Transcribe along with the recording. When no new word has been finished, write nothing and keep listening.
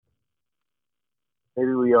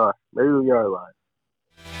Maybe we are. Maybe we are live.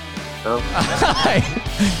 No?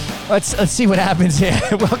 Let's see what happens here.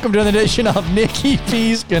 Welcome to an edition of Nikki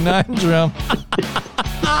P's Conundrum.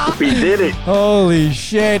 We did it. Holy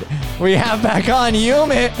shit. We have back on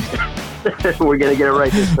Umit. We're going to get it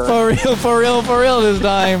right this time. For real this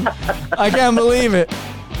time. I can't believe it.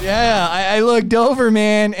 Yeah, I looked over,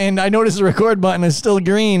 man, and I noticed the record button is still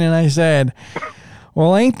green, and I said,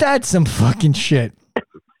 well, ain't that some fucking shit?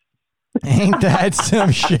 Ain't that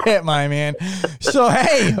some shit, my man? So,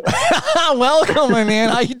 hey, welcome, my man.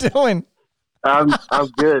 How you doing? I'm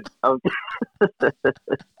good. I'm good,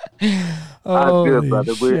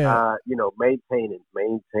 brother. Shit. We're maintaining.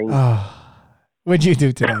 Oh, what'd you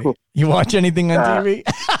do today? You watch anything on TV?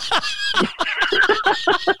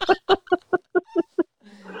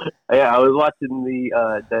 Yeah, I was watching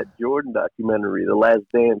that Jordan documentary, The Last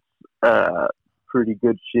Dance. Pretty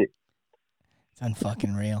good shit. It's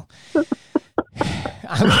unfucking real.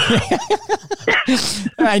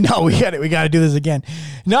 I know we got to do this again.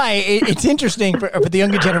 No, it's interesting for the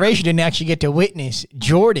younger generation didn't actually get to witness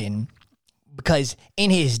Jordan because in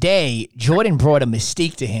his day, Jordan brought a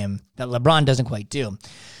mystique to him that LeBron doesn't quite do.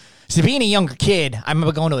 So being a younger kid, I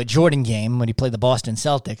remember going to a Jordan game when he played the Boston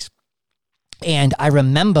Celtics, and I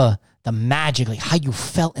remember the magic, like how you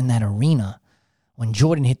felt in that arena when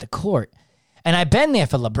Jordan hit the court. And I've been there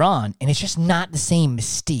for LeBron, and it's just not the same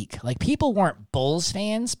mystique. Like, people weren't Bulls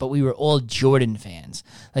fans, but we were all Jordan fans.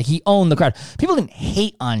 Like, he owned the crowd. People didn't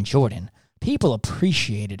hate on Jordan. People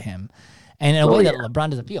appreciated him. And in a way that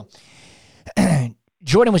LeBron doesn't feel.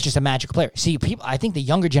 Jordan was just a magical player. See, I think the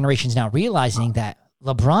younger generation's now realizing that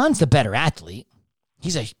LeBron's the better athlete.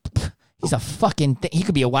 He's a fucking... he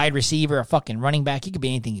could be a wide receiver, a fucking running back. He could be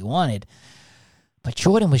anything he wanted. But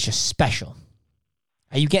Jordan was just special.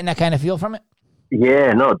 Are you getting that kind of feel from it?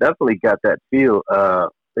 Yeah, no, definitely got that feel.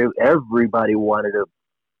 Everybody wanted to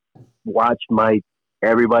watch Mike.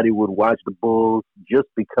 Everybody would watch the Bulls just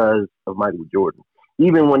because of Michael Jordan.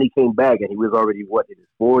 Even when he came back and he was already, in his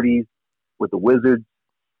 40s with the Wizards,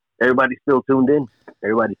 everybody still tuned in.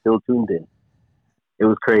 It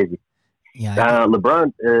was crazy. Yeah.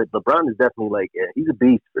 LeBron is definitely he's a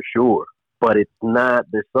beast for sure, but it's not,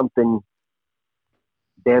 there's something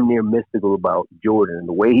damn near mystical about Jordan and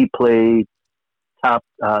the way he played, top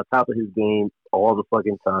of his game all the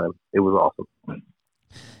fucking time. It was awesome.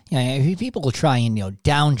 Yeah, people will try and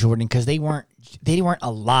down Jordan because they weren't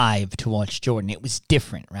alive to watch Jordan. It was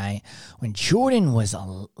different, right? When Jordan was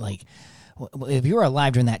if you were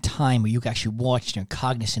alive during that time where you actually watched and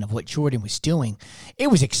cognizant of what Jordan was doing,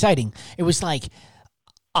 it was exciting. It was like,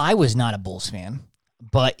 I was not a Bulls fan,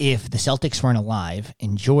 but if the Celtics weren't alive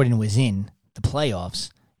and Jordan was in the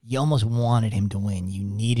playoffs, you almost wanted him to win. You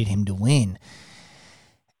needed him to win.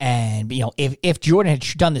 And, if Jordan had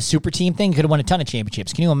done the super team thing, he could have won a ton of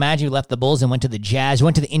championships. Can you imagine he left the Bulls and went to the Jazz,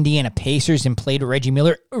 went to the Indiana Pacers and played with Reggie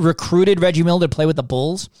Miller, recruited Reggie Miller to play with the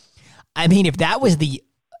Bulls? I mean, if that was the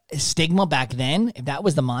stigma back then, if that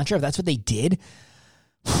was the mantra, if that's what they did,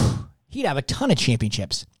 he'd have a ton of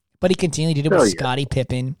championships. But he continually did it with Scottie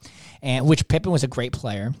Pippen, which Pippen was a great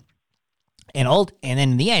player. And then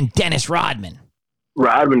in the end, Dennis Rodman.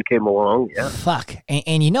 Rodman came along, yeah. Fuck.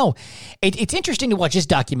 And it's interesting to watch this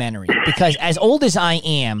documentary because as old as I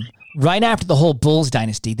am, right after the whole Bulls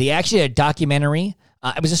dynasty, they actually had a documentary.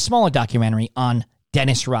 It was a smaller documentary on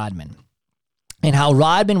Dennis Rodman and how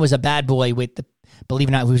Rodman was a bad boy believe it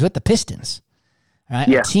or not, he was with the Pistons. Right?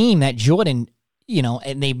 Yeah. A team that Jordan,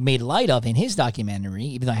 and they made light of in his documentary,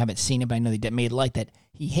 even though I haven't seen it, but I know they made light that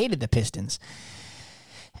he hated the Pistons.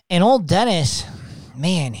 And old Dennis,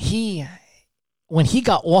 man, when he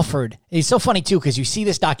got offered, it's so funny too, because you see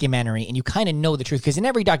this documentary and you kind of know the truth, because in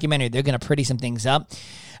every documentary, they're going to pretty some things up.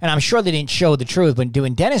 And I'm sure they didn't show the truth, but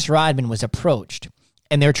when Dennis Rodman was approached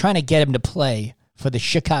and they're trying to get him to play for the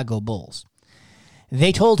Chicago Bulls,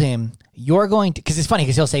 they told him, you're going to, because it's funny,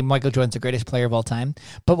 because he'll say Michael Jordan's the greatest player of all time.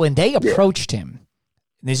 But when they approached him,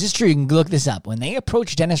 this is true, you can look this up. When they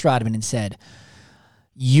approached Dennis Rodman and said,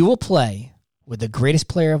 you will play with the greatest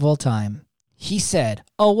player of all time, he said,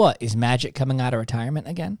 oh, what? Is Magic coming out of retirement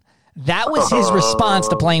again? That was his response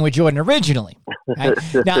to playing with Jordan originally. Right?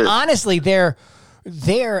 Now, honestly, their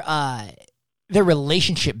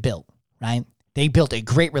relationship built, right? They built a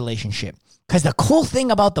great relationship. Because the cool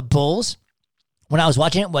thing about the Bulls, when I was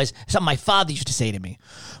watching it, was something my father used to say to me,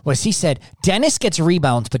 was he said, Dennis gets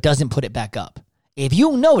rebounds but doesn't put it back up. If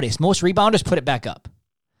you notice, most rebounders put it back up.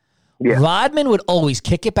 Yeah. Rodman would always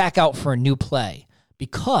kick it back out for a new play.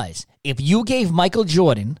 Because if you gave Michael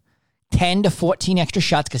Jordan 10 to 14 extra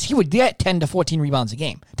shots, because he would get 10 to 14 rebounds a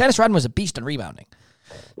game. Dennis Rodman was a beast on rebounding.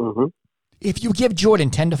 Mm-hmm. If you give Jordan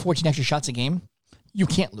 10 to 14 extra shots a game, You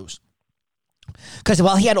can't lose. Because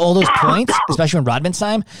while he had all those points, especially in Rodman's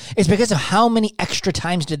time, it's because of how many extra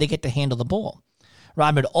times did they get to handle the ball.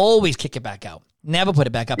 Rodman would always kick it back out, never put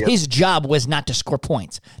it back up. Yep. His job was not to score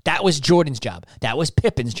points. That was Jordan's job. That was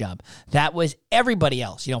Pippen's job. That was everybody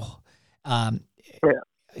else. There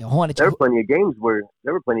were plenty of games where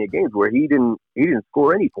he didn't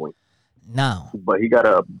score any points. No, but he got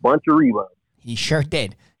a bunch of rebounds. He sure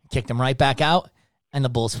did. Kicked them right back out, and the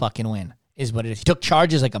Bulls fucking win. Is what it is. He took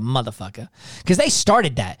charges like a motherfucker. Because they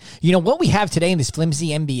started that. You know, what we have today in this flimsy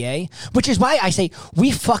NBA, which is why I say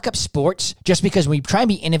we fuck up sports just because we try and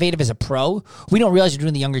be innovative as a pro, we don't realize we're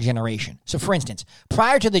doing the younger generation. So, for instance,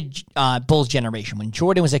 prior to the Bulls generation, when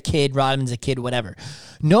Jordan was a kid, Rodman's a kid, whatever,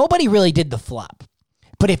 nobody really did the flop.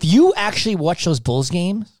 But if you actually watch those Bulls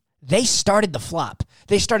games, they started the flop.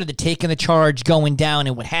 They started the taking the charge, going down,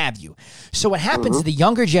 and what have you. So what happens is the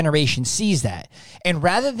younger generation sees that, and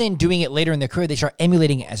rather than doing it later in their career, they start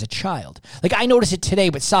emulating it as a child. Like I noticed it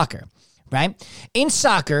today with soccer, right? In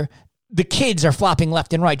soccer, the kids are flopping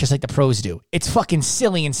left and right just like the pros do. It's fucking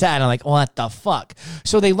silly and sad. I'm like, what the fuck?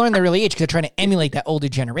 So they learn their early age because they're trying to emulate that older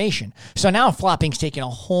generation. So now flopping's taking a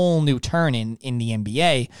whole new turn in the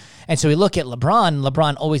NBA. And so we look at LeBron.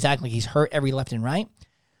 LeBron always acts like he's hurt every left and right.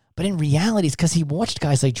 But in reality, it's because he watched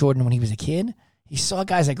guys like Jordan when he was a kid. He saw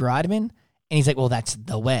guys like Rodman, and he's like, well, that's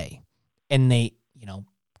the way. And they,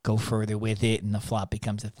 go further with it, and the flop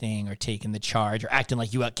becomes a thing, or taking the charge, or acting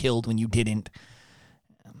like you got killed when you didn't.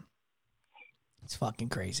 It's fucking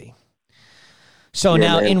crazy. So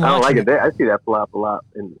now man. in watching... I don't like it, I see that flop a lot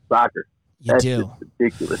in soccer. That's just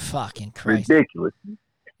ridiculous. Fucking Christ. Ridiculous.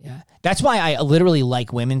 Yeah. That's why I literally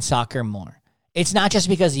like women's soccer more. It's not just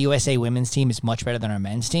because the USA women's team is much better than our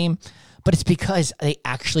men's team, but it's because they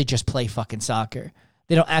actually just play fucking soccer.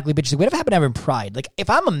 They don't act like bitches. Whatever happened to having pride? Like, if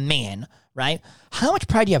I'm a man, right, how much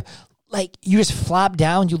pride do you have? Like, you just flop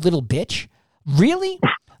down, you little bitch? Really?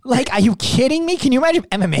 Like, are you kidding me? Can you imagine if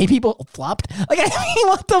MMA people flopped? Like, I mean,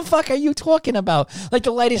 what the fuck are you talking about? Like,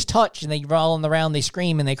 the lightest touch, and they roll on the ground, they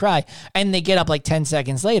scream, and they cry, and they get up like 10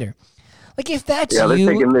 seconds later. Like, if that's they're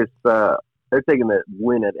taking this... They're taking that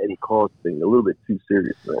win at any cost thing a little bit too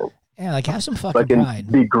serious, man. Yeah, like have some fucking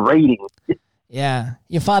pride. Degrading. Yeah.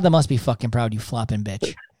 Your father must be fucking proud, you flopping bitch.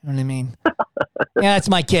 You know what I mean? Yeah, that's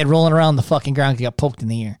my kid rolling around the fucking ground because he got poked in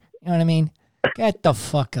the ear. You know what I mean? Get the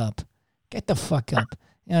fuck up. Get the fuck up.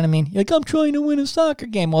 You know what I mean? You're like, I'm trying to win a soccer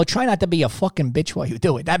game. Well, try not to be a fucking bitch while you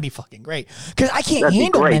do it. That'd be fucking great. Because I can't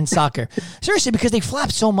handle men's soccer. Seriously, because they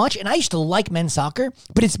flop so much, and I used to like men's soccer,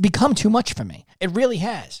 but it's become too much for me. It really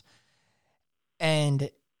has. And,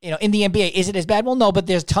 in the NBA, is it as bad? Well, no, but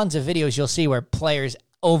there's tons of videos you'll see where players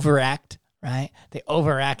overact, right? They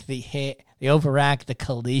overact the hit. They overact the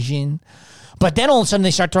collision. But then all of a sudden they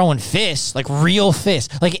start throwing fists, like real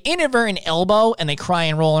fists. Like an inadvertent elbow, and they cry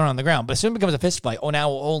and roll around on the ground. But as soon as it becomes a fist fight, now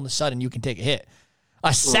all of a sudden you can take a hit.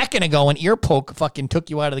 A second ago, an ear poke fucking took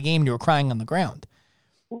you out of the game and you were crying on the ground.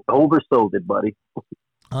 Oversold it, buddy.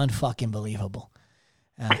 Unfucking believable.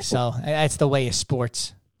 So that's the way of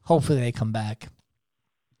sports. Hopefully they come back.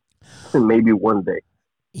 Maybe one day.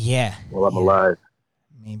 Yeah. While I'm alive.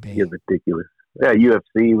 Maybe. It's ridiculous. Yeah,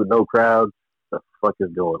 UFC with no crowds. What the fuck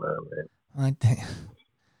is going on, man?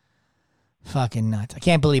 Fucking nuts. I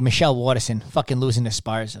can't believe Michelle Waterson fucking losing to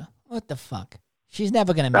Sparza. What the fuck? She's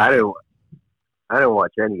never going to make it. I didn't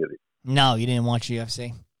watch any of it. No, you didn't watch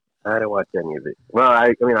UFC? I didn't watch any of it. Well,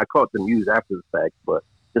 I caught the news after the fact, but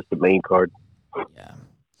just the main card. Yeah.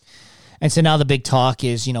 And so now the big talk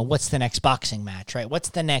is, what's the next boxing match, right? What's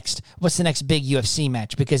the next big UFC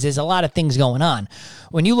match? Because there's a lot of things going on.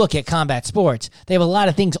 When you look at combat sports, they have a lot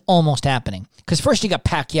of things almost happening. Because first you got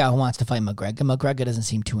Pacquiao who wants to fight McGregor. McGregor doesn't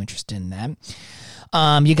seem too interested in that.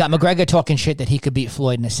 You got McGregor talking shit that he could beat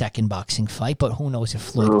Floyd in a second boxing fight, but who knows if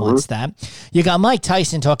Floyd wants that. You got Mike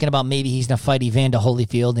Tyson talking about maybe he's going to fight Evander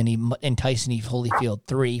Holyfield and Tyson Holyfield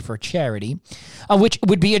 3 for charity, which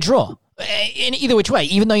would be a draw. In either which way,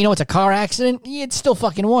 even though it's a car accident, you'd still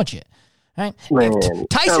fucking watch it. Right? Man,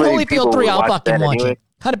 Tyson Holyfield 3, I'll fucking watch it.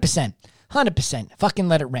 100%. 100%. Fucking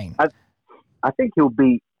let it rain. I think he'll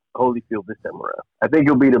beat Holyfield this time around. I think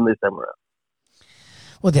he'll beat him this time around.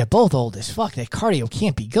 Well, they're both old as fuck. Their cardio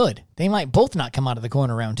can't be good. They might both not come out of the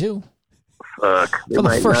corner round 2. Fuck. For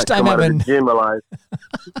the first time ever. Gym alive.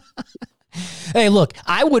 Hey, look,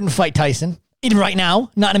 I wouldn't fight Tyson. Even right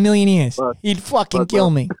now, not in a million years. He'd fucking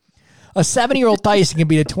kill me. A 70-year-old Tyson can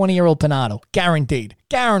beat a 20-year-old Pinato. Guaranteed.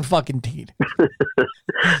 Guaranteed.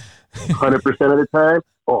 100% of the time?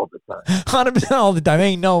 All the time. 100% all the time.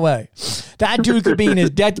 Ain't no way. That dude could be in his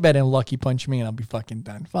deathbed and lucky punch me and I'll be fucking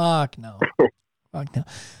done. Fuck no. Fuck no.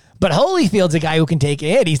 But Holyfield's a guy who can take a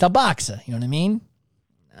hit. He's the boxer. You know what I mean?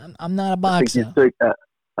 I'm not a I think boxer.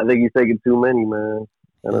 I think he's taking too many, man.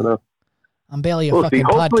 I don't know. I'm barely a We'll see. fucking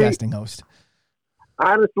Hopefully, podcasting host.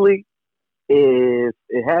 honestly, if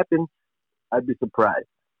it happens, I'd be surprised.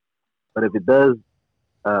 But if it does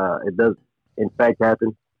in fact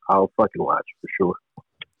happen, I'll fucking watch for sure.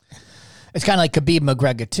 It's kind of like Khabib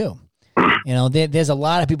McGregor too. You know, there's a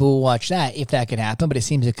lot of people who watch that if that could happen, but it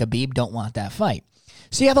seems that Khabib don't want that fight.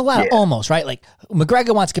 So you have a lot of almost, right? Like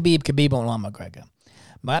McGregor wants Khabib, Khabib won't want McGregor.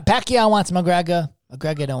 But Pacquiao wants McGregor,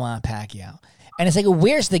 McGregor don't want Pacquiao. And it's like,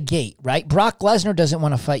 where's the gate, right? Brock Lesnar doesn't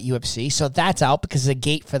want to fight UFC, so that's out because there's a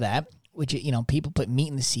gate for that, which, you know, people put meat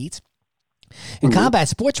in the seats. In combat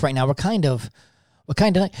sports right now, we're kind of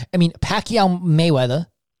like, I mean, Pacquiao Mayweather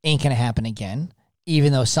ain't going to happen again,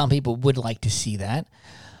 even though some people would like to see that.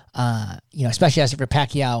 You know, especially as if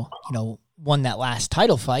Pacquiao, you know, won that last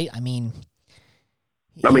title fight. I mean,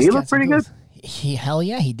 he looked pretty good. Hell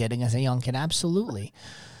yeah, he did against a young kid, absolutely.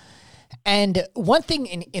 And one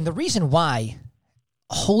thing, and the reason why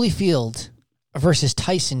Holyfield versus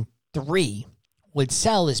Tyson 3 would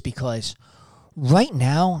sell is because right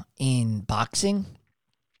now in boxing,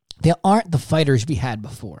 there aren't the fighters we had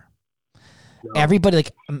before. No. Everybody,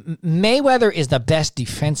 like, Mayweather is the best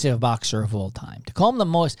defensive boxer of all time. To call him the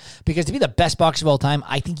most, because to be the best boxer of all time,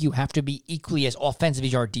 I think you have to be equally as offensive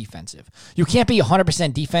as you are defensive. You can't be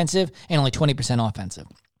 100% defensive and only 20% offensive.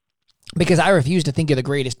 Because I refuse to think you're the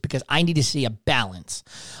greatest, because I need to see a balance.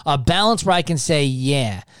 A balance where I can say,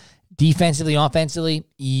 yeah, defensively and offensively,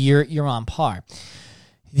 you're on par.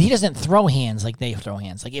 He doesn't throw hands like they throw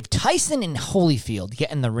hands. Like, if Tyson and Holyfield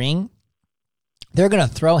get in the ring, they're going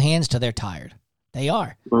to throw hands till they're tired. They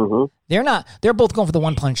are. Mm-hmm. They're not. They're both going for the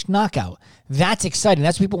one-punch knockout. That's exciting.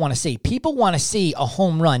 That's what people want to see. People want to see a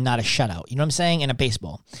home run, not a shutout. You know what I'm saying? In a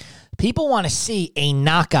baseball. People want to see a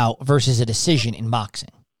knockout versus a decision in boxing.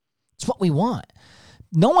 It's what we want.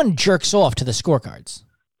 No one jerks off to the scorecards.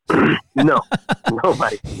 No,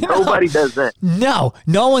 nobody does that. No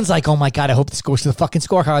one's like, oh my God, I hope this goes to the fucking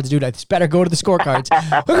scorecards, dude. It's better go to the scorecards.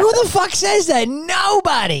 Who the fuck says that?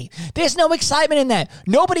 Nobody. There's no excitement in that.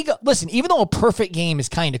 Listen, even though a perfect game is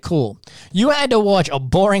kind of cool, you had to watch a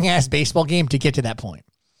boring ass baseball game to get to that point.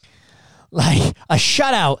 Like, a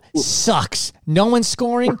shutout sucks. No one's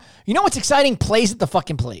scoring. You know what's exciting? Plays at the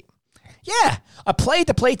fucking plate. Yeah, a play at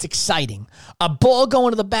the plate's exciting. A ball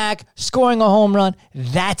going to the back, scoring a home run,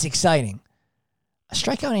 that's exciting. A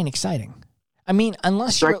strikeout ain't exciting. I mean,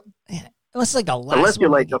 unless you're like the last unless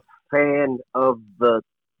you're like a fan of the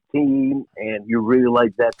team and you really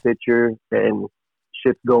like that pitcher and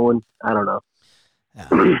shit's going. I don't know.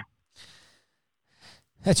 Yeah.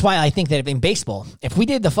 That's why I think that in baseball, if we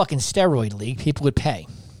did the fucking steroid league, people would pay.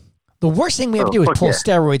 The worst thing we have to do is pull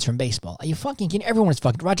steroids from baseball. Are you fucking kidding? Everyone's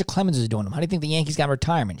fucking. Roger Clemens is doing them. How do you think the Yankees got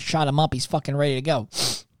retirement? Shot him up. He's fucking ready to go.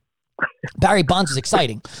 Barry Bonds is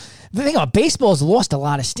exciting. The thing about baseball has lost a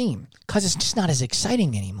lot of steam because it's just not as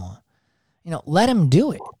exciting anymore. You know, let them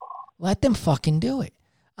do it. Let them fucking do it.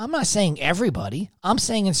 I'm not saying everybody. I'm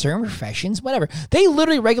saying in certain professions, whatever. They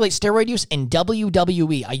literally regulate steroid use in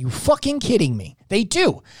WWE. Are you fucking kidding me? They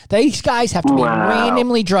do. These guys have to be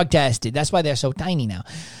randomly drug tested. That's why they're so tiny now.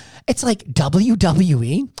 It's like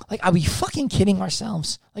WWE? Like, are we fucking kidding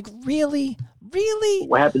ourselves? Like, really? Really?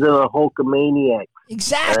 What happened to the Hulkamaniac?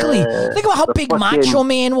 Exactly. Think about how big Macho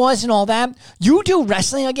Man was and all that. You do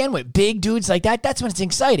wrestling again with big dudes like that, that's when it's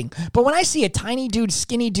exciting. But when I see a tiny dude,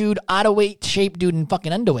 skinny dude, out-of-weight shaped dude in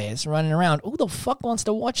fucking underwears running around, who the fuck wants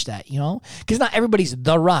to watch that, you know? Because not everybody's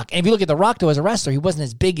The Rock. And if you look at The Rock, though, as a wrestler, he wasn't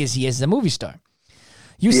as big as he is as a movie star.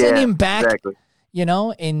 You send him back... Exactly. You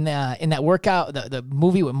know, in that workout, the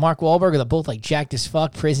movie with Mark Wahlberg, they're both like jacked as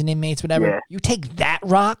fuck, prison inmates, whatever. Yeah. You take that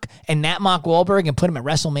Rock and that Mark Wahlberg and put him at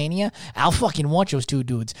WrestleMania, I'll fucking watch those two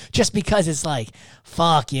dudes just because it's like,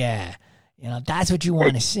 fuck yeah. You know, that's what you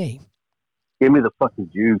want to see. Give me the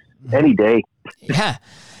fucking juice any day. Yeah.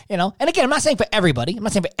 You know, and again, I'm not saying for everybody. I'm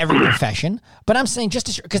not saying for every profession, but I'm saying just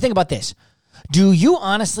to, because think about this. Do you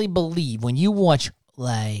honestly believe when you watch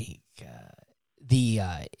like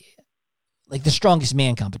the strongest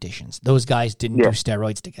man competitions, those guys didn't do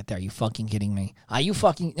steroids to get there? Are you fucking kidding me? Are you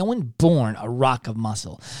fucking... No one born a rock of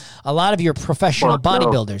muscle. A lot of your professional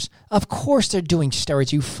bodybuilders, of course they're doing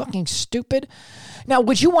steroids. Are you fucking stupid? Now,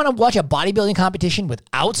 would you want to watch a bodybuilding competition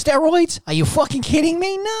without steroids? Are you fucking kidding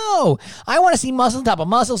me? No. I want to see muscle on top of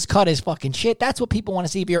muscles cut as fucking shit. That's what people want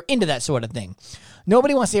to see if you're into that sort of thing.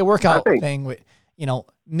 Nobody wants to see a workout thing with, you know,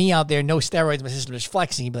 me out there, no steroids, my system is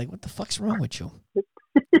flexing. You'd be like, what the fuck's wrong with you?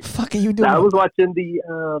 What the fuck are you doing? I was watching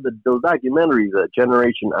those documentaries,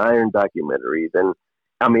 Generation Iron documentaries, and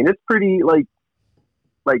I mean it's pretty like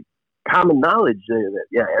common knowledge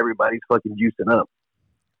that everybody's fucking juicing up.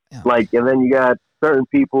 Yeah. Like, and then you got certain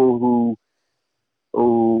people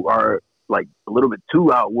who are like a little bit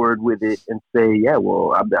too outward with it and say, yeah,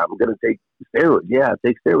 well, I'm going to take steroids. Yeah,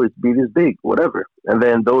 take steroids, be this big, whatever. And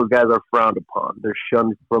then those guys are frowned upon. They're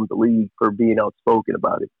shunned from the league for being outspoken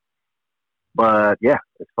about it. But yeah,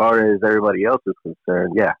 as far as everybody else is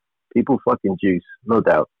concerned, yeah, people fucking juice, no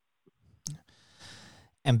doubt.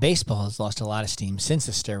 And baseball has lost a lot of steam since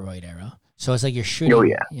the steroid era. So it's like you're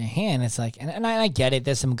shooting your hand. It's like, and I get it.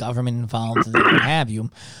 There's some government involved. They can have you.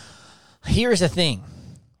 Here's the thing.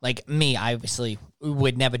 Like me, I obviously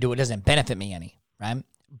would never do it. It doesn't benefit me any, right?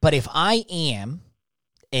 But if I am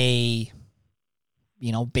a,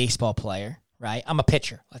 baseball player, right? I'm a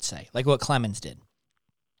pitcher, let's say, like what Clemens did.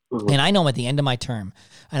 Mm-hmm. And I know at the end of my term,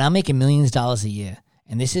 and I'm making millions of dollars a year,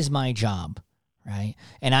 and this is my job, right?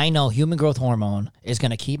 And I know human growth hormone is going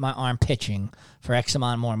to keep my arm pitching for X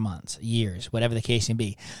amount more months, years, whatever the case may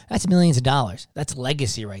be. That's millions of dollars. That's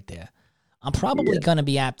legacy right there. I'm probably going to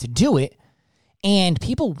be apt to do it. And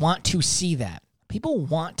people want to see that. People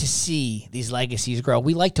want to see these legacies grow.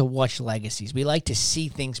 We like to watch legacies. We like to see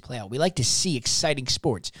things play out. We like to see exciting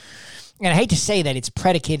sports. And I hate to say that it's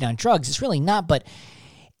predicated on drugs. It's really not, but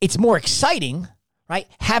it's more exciting, right?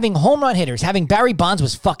 Having home run hitters, having Barry Bonds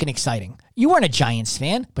was fucking exciting. You weren't a Giants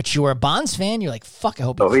fan, but you were a Bonds fan. You're like, fuck, I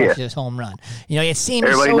hope he crushes this home run. It's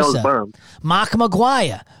Sammy Sosa, Mark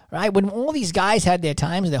McGwire, right? When all these guys had their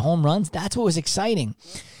times, their home runs, that's what was exciting.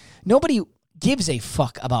 Nobody gives a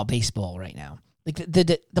fuck about baseball right now. Like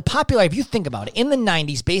the popular, if you think about it, in the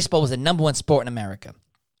 90s, baseball was the number one sport in America.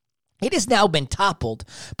 It has now been toppled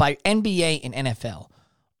by NBA and NFL.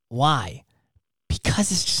 Why?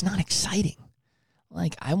 Because it's just not exciting.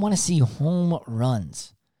 Like, I want to see home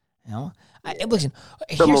runs. Listen,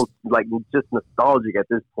 almost like just nostalgic at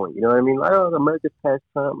this point. You know what I mean? Like, oh, America's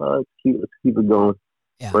pastime. Let's keep it going.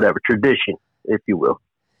 Yeah. Whatever, tradition, if you will.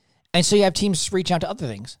 And so you have teams reach out to other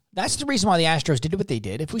things. That's the reason why the Astros did what they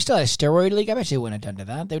did. If we still had a steroid league, I bet you they wouldn't have done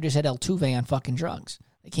that. They would just had Altuve on fucking drugs.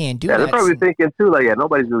 They can't do that. They're probably thinking, too, like,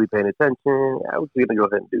 nobody's really paying attention. I was going to go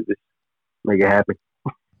ahead and do this. Make it happen.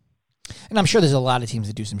 And I'm sure there's a lot of teams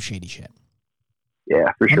that do some shady shit.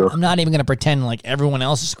 Yeah, for sure. I'm not even going to pretend like everyone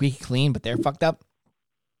else is squeaky clean, but they're fucked up.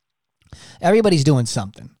 Everybody's doing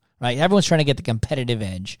something, right? Everyone's trying to get the competitive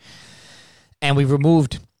edge. And we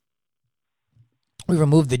removed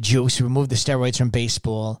the juice, we removed the steroids from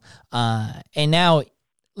baseball. And now,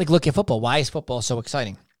 like, look at football. Why is football so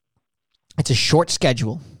exciting? It's a short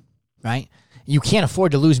schedule, right? You can't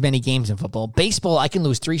afford to lose many games in football. Baseball, I can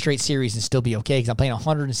lose 3 straight series and still be okay because I'm playing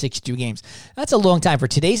 162 games. That's a long time. For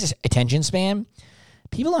today's attention span,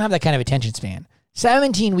 people don't have that kind of attention span.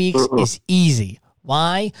 17 weeks is easy.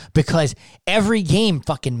 Why? Because every game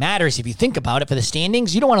fucking matters if you think about it. For the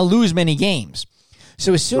standings, you don't want to lose many games.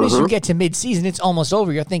 So as soon as you get to midseason, it's almost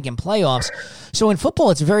over. You're thinking playoffs. So in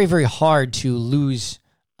football, it's very, very hard to lose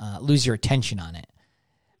your attention on it.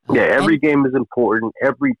 Yeah, every game is important.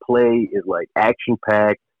 Every play is like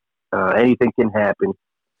action-packed. Anything can happen.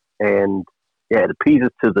 And yeah, it appeases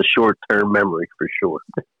to the short-term memory for sure.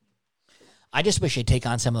 I just wish they'd take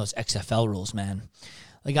on some of those XFL rules, man.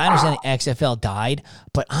 Like, I understand the XFL died,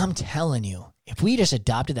 but I'm telling you, if we just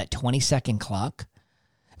adopted that 20-second clock,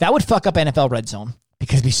 that would fuck up NFL Red Zone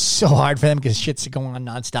because it'd be so hard for them because shit's going on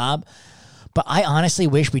nonstop. But I honestly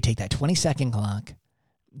wish we'd take that 20-second clock,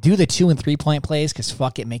 do the 2 and 3 point plays because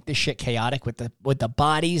fuck it, make this shit chaotic with the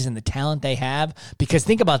bodies and the talent they have. Because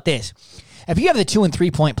think about this. If you have the 2 and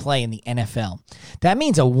 3 point play in the NFL, that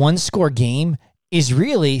means a 1-score game is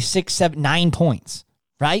really 6, 7, 9 points,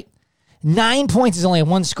 right? 9 points is only a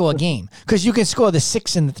 1-score game because you can score the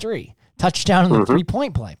 6 and the 3 touchdown and the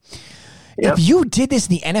 3-point play. Yep. If you did this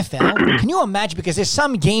in the NFL, can you imagine? Because there's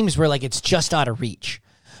some games where like it's just out of reach,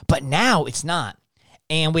 but now it's not.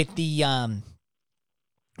 And with the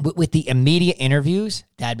immediate interviews,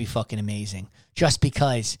 that'd be fucking amazing. Just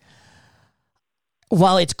because,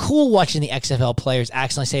 while it's cool watching the XFL players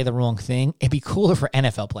accidentally say the wrong thing, it'd be cooler for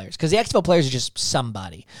NFL players because the XFL players are just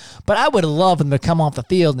somebody. But I would love them to come off the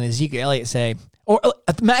field and Ezekiel Elliott say, or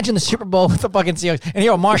imagine the Super Bowl with the fucking Seahawks and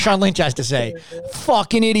hear what Marshawn Lynch has to say.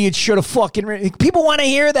 Fucking idiots should have fucking... People want to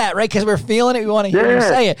hear that, right? Because we're feeling it. We want to hear them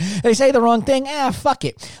say it. They say the wrong thing. Fuck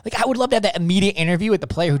it. Like, I would love to have that immediate interview with the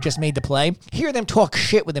player who just made the play. Hear them talk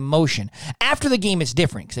shit with emotion. After the game, it's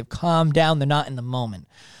different because they've calmed down. They're not in the moment.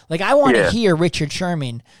 Like, I want to hear Richard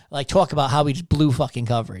Sherman, like, talk about how he just blew fucking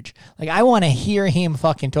coverage. Like, I want to hear him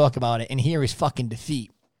fucking talk about it and hear his fucking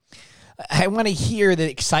defeat. I want to hear the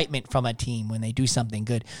excitement from a team when they do something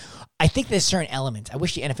good. I think there's certain elements I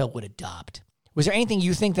wish the NFL would adopt. Was there anything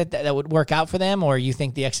you think that would work out for them, or you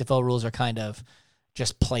think the XFL rules are kind of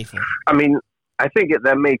just playful? I mean, I think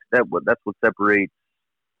that makes that's what separates,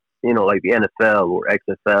 like the NFL or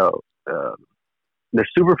XFL. They're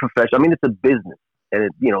super professional. I mean, it's a business, and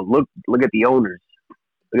look at the owners,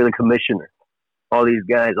 look at the commissioner, all these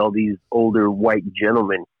guys, all these older white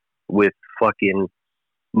gentlemen with fucking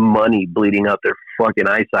money bleeding out their fucking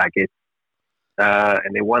eye sockets,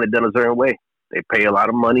 and they want it done a certain way. They pay a lot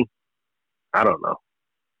of money. I don't know.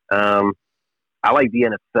 I like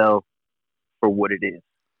the NFL for what it is.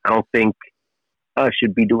 I don't think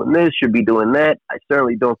should be doing this, should be doing that. I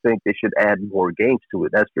certainly don't think they should add more games to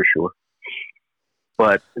it. That's for sure.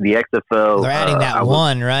 But the XFL, they're adding that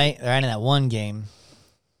one, right? They're adding that one game.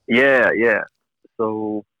 Yeah.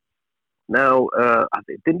 So now,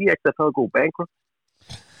 didn't the XFL go bankrupt?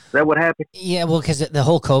 Is that what happened? Yeah, well, because the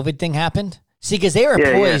whole COVID thing happened. See, because they were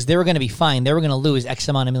poised, they were going to be fine. They were going to lose X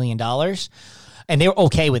amount of $1 million, and they were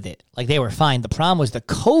okay with it. Like, they were fine. The problem was the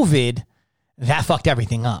COVID, that fucked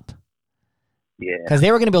everything up. Yeah. Because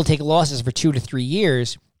they were going to be able to take losses for 2 to 3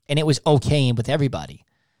 years, and it was okay with everybody.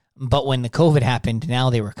 But when the COVID happened,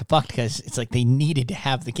 now they were fucked because it's like they needed to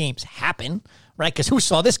have the games happen, right? Because who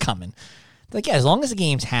saw this coming? Like, yeah, as long as the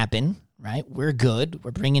games happen, right, we're good.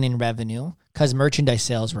 We're bringing in revenue because merchandise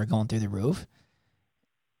sales were going through the roof.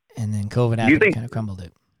 And then COVID happened and kind of crumbled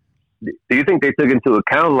it. Do you think they took into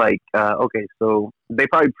account, like, okay, so they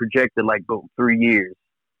probably projected, like, 3 years.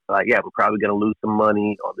 Like, yeah, we're probably going to lose some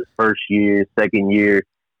money on this first year, second year,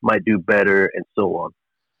 might do better, and so on.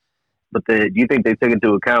 But do you think they took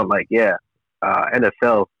into account, like,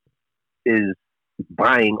 NFL is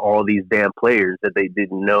buying all these damn players that they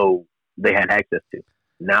didn't know they had access to?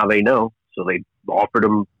 Now they know, so they offered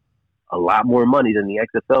them a lot more money than the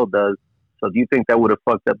XFL does. So do you think that would have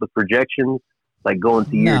fucked up the projections, like going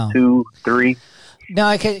to year 2, 3?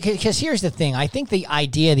 No, because here's the thing. I think the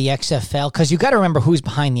idea of the XFL, because you got to remember who's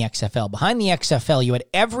behind the XFL. Behind the XFL, you had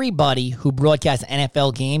everybody who broadcast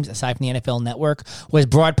NFL games, aside from the NFL Network, was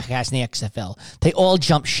broadcasting the XFL. They all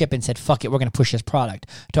jumped ship and said, fuck it, we're going to push this product.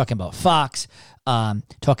 Talking about Fox,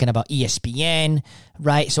 talking about ESPN,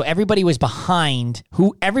 right? So everybody was behind,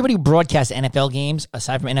 everybody who broadcast NFL games,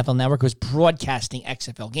 aside from NFL Network, was broadcasting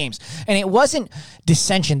XFL games. And it wasn't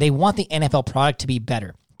dissension. They want the NFL product to be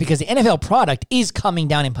better, because the NFL product is coming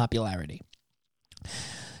down in popularity.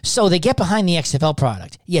 So they get behind the XFL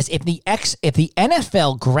product. Yes, if the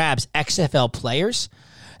NFL grabs XFL players,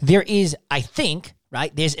 there is, I think,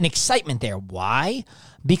 right, there's an excitement there. Why?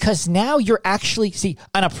 Because now you're actually,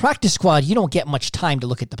 on a practice squad, you don't get much time to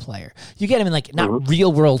look at the player. You get them in, like, not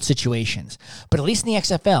real world situations. But at least in the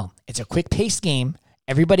XFL, it's a quick paced game.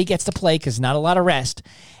 Everybody gets to play because not a lot of rest.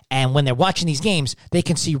 And when they're watching these games, they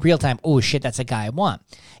can see real time, oh shit, that's a guy I want.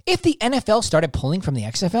 If the NFL started pulling from the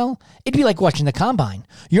XFL, it'd be like watching the Combine.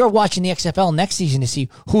 You're watching the XFL next season to see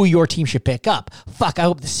who your team should pick up. Fuck, I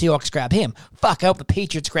hope the Seahawks grab him. Fuck, I hope the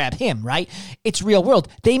Patriots grab him, right? It's real world.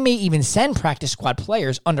 They may even send practice squad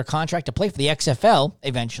players under contract to play for the XFL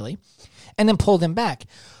eventually and then pull them back.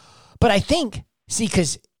 But I think,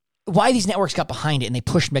 because why these networks got behind it and they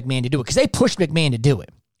pushed McMahon to do it, because they pushed McMahon to do it.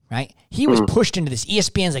 Right? He was pushed into this.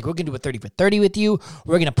 ESPN's like, we're going to do a 30 for 30 with you.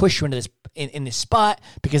 We're going to push you into this in this spot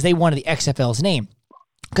because they wanted the XFL's name.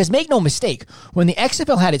 Because make no mistake, when the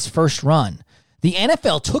XFL had its first run, the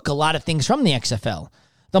NFL took a lot of things from the XFL.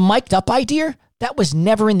 The mic'd up idea, that was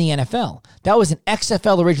never in the NFL. That was an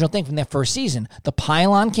XFL original thing from their first season. The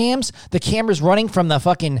pylon cams, the cameras running from the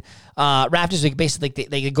fucking rafters, like basically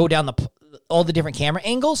they go down all the different camera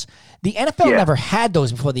angles. The NFL never had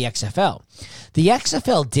those before the XFL. The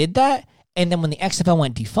XFL did that, and then when the XFL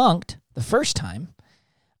went defunct the first time,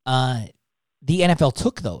 the NFL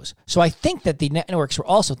took those. So I think that the networks were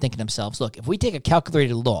also thinking to themselves, look, if we take a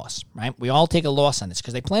calculated loss, right? We all take a loss on this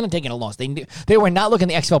because they plan on taking a loss. They were not looking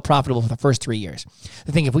at the XFL profitable for the first 3 years.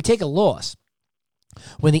 The thing, if we take a loss,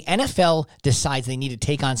 when the NFL decides they need to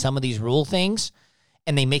take on some of these rule things,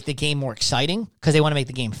 and they make the game more exciting because they want to make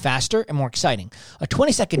the game faster and more exciting. A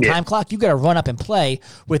 20-second time clock, you got to run up and play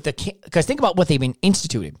with because think about what they've been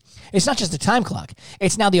instituted. It's not just a time clock.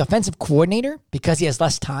 It's now the offensive coordinator, because he has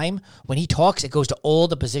less time. When he talks, it goes to all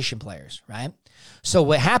the position players, right? So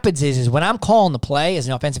what happens is when I'm calling the play as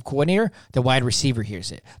an offensive coordinator, the wide receiver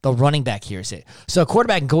hears it. The running back hears it. So a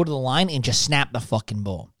quarterback can go to the line and just snap the fucking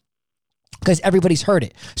ball, because everybody's heard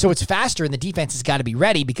it. So it's faster, and the defense has got to be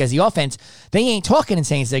ready, because the offense, they ain't talking and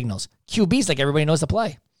saying signals. QB's like, everybody knows the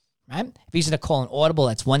play, right? If he's going to call an audible,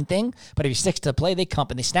 that's one thing. But if he sticks to the play, they come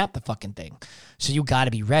and they snap the fucking thing. So you got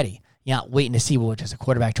to be ready. You're not waiting to see, well, does the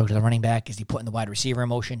quarterback talk to the running back? Is he putting the wide receiver in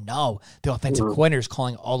motion? No. The offensive coordinator is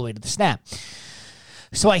calling all the way to the snap.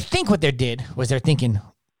 So I think what they did was they're thinking,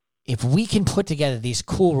 if we can put together these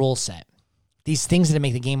cool rule set, these things that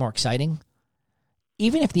make the game more exciting,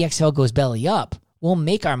 even if the XFL goes belly up, we'll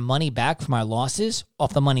make our money back from our losses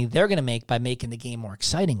off the money they're going to make by making the game more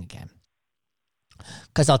exciting again.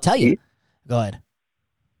 Because I'll tell you, go ahead.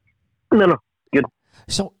 No, good.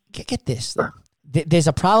 So get this. There's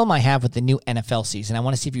a problem I have with the new NFL season. I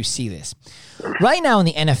want to see if you see this. Right now in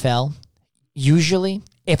the NFL, usually,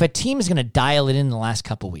 if a team is going to dial it in the last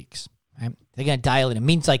couple weeks, right? They're going to dial it in. It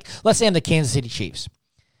means like, let's say I'm the Kansas City Chiefs,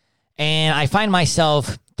 and I find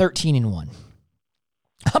myself 13-1.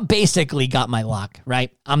 I basically got my lock,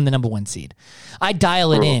 right? I'm the number 1 seed. I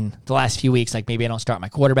dial it in the last few weeks. Like maybe I don't start my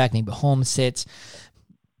quarterback. Maybe Holmes sits.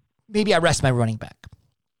 Maybe I rest my running back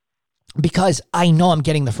because I know I'm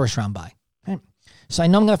getting the first round bye. Right? So I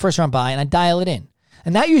know I'm going to first round bye, and I dial it in.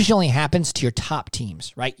 And that usually only happens to your top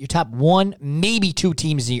teams, right? Your top 1, maybe 2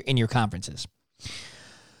 teams in your conferences.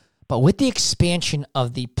 But with the expansion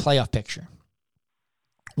of the playoff picture,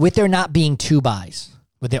 with there not being 2 buys,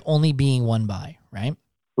 with there only being 1 bye, right?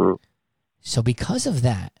 So because of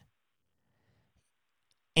that,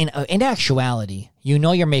 in actuality, you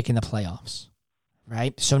know you're making the playoffs,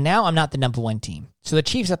 right? So now I'm not the number 1 team. So the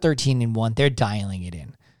Chiefs are 13-1. They're dialing it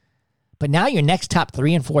in. But now your next top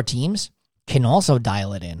 3 and 4 teams can also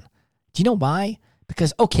dial it in. Do you know why?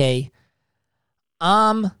 Because, okay,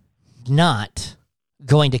 I'm not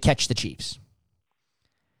going to catch the Chiefs.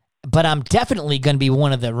 But I'm definitely going to be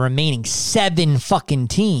one of the remaining 7 fucking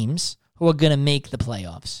teams who are going to make the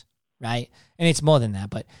playoffs, right? And it's more than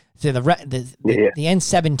that, but so the end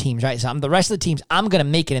 7 teams, right? So I'm the rest of the teams, I'm going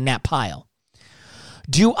to make it in that pile.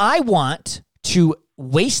 Do I want to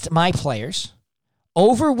waste my players,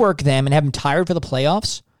 overwork them, and have them tired for the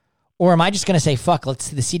playoffs? Or am I just going to say, fuck, let's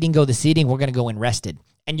the seeding go the seeding, we're going to go in rested.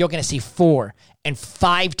 And you're going to see 4 and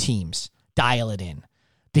 5 teams dial it in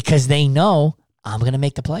because they know I'm going to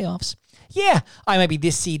make the playoffs. Yeah, I might be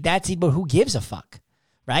this seed, that seed, but who gives a fuck?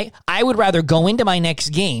 Right? I would rather go into my next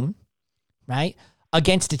game, right,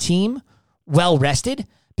 against a team well rested,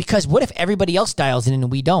 because what if everybody else dials in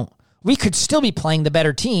and we don't? We could still be playing the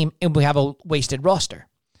better team and we have a wasted roster.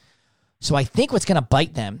 So I think what's going to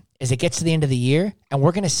bite them is it gets to the end of the year and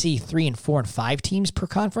we're going to see 3 and 4 and 5 teams per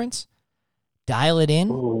conference dial it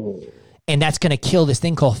in, and that's going to kill this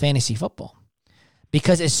thing called fantasy football.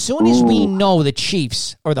 Because as soon as we know the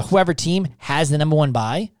Chiefs or the whoever team has the number 1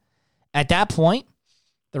 bye, at that point,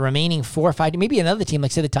 the remaining 4 or 5, maybe another team,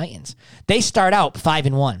 like say the Titans, they start out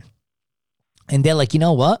 5-1. And they're like, you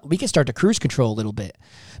know what? We can start to cruise control a little bit.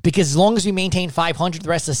 Because as long as we maintain 500 the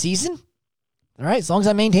rest of the season, all right, as long as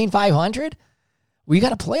I maintain 500, we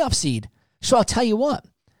got a playoff seed. So I'll tell you what,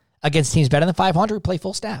 against teams better than 500, we play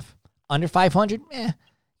full staff. Under 500,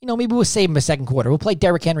 maybe we'll save him a second quarter. We'll play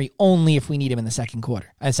Derrick Henry only if we need him in the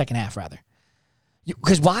second half, rather.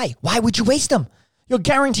 Because why? Why would you waste him? You're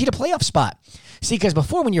guaranteed a playoff spot. See, because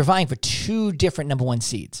before when you're vying for 2 different number 1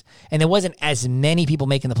 seeds and there wasn't as many people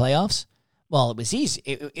making the playoffs, well, it was easy.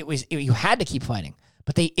 You had to keep fighting.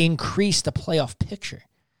 But they increased the playoff picture.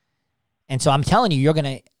 And so I'm telling you, you're going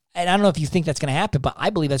to, and I don't know if you think that's going to happen, but I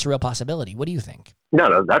believe that's a real possibility. What do you think?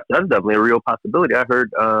 No, that's definitely a real possibility. I heard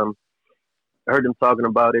them talking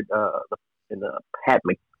about it in the Pat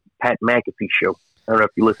McAfee show. I don't know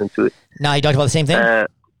if you listened to it. No, he talked about the same thing?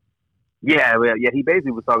 Yeah. He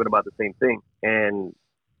basically was talking about the same thing. And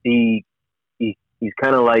he's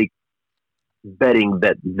kind of like betting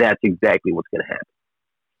that that's exactly what's going to happen.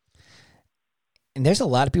 And there's a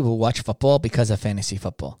lot of people who watch football because of fantasy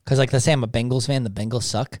football. Because, like, let's say I'm a Bengals fan, the Bengals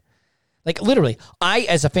suck. Like, literally, I,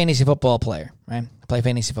 as a fantasy football player, right, I play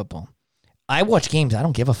fantasy football. I watch games I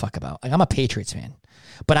don't give a fuck about. Like, I'm a Patriots fan.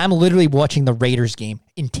 But I'm literally watching the Raiders game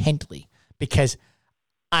intently because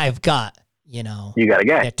I've got, you got a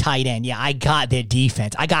guy. Their tight end. Yeah, I got their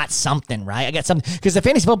defense. I got something, right? I got something. Because the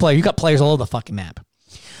fantasy football player, you got players all over the fucking map.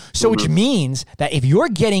 So, which means that if you're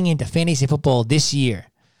getting into fantasy football this year,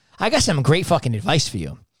 I got some great fucking advice for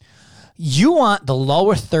you. You want the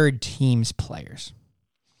lower third team's players.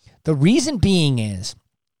 The reason being is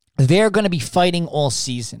they're going to be fighting all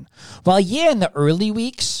season. While, in the early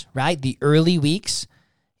weeks, right? The early weeks,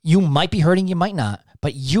 you might be hurting, you might not.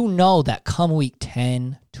 But you know that come week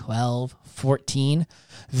 10, 12, 14,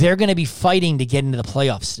 they're going to be fighting to get into the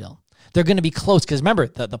playoffs still. They're going to be close because remember,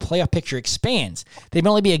 the playoff picture expands. They may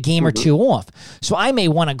only be a game or 2 off. So I may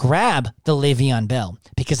want to grab the Le'Veon Bell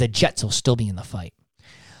because the Jets will still be in the fight.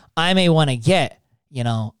 I may want to get,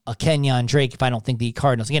 a Kenyon Drake if I don't think the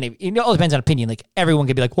Cardinals. Again, it all depends on opinion. Like everyone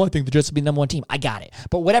could be like, well, I think the Jets will be the number 1 team. I got it.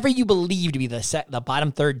 But whatever you believe to be the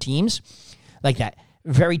bottom third teams, like that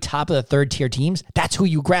very top of the third tier teams, that's who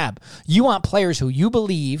you grab. You want players who you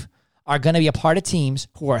believe are going to be a part of teams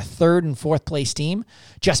who are a 3rd and 4th place team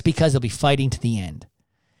just because they'll be fighting to the end.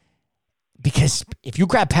 Because if you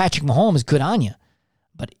grab Patrick Mahomes, good on you.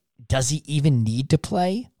 But does he even need to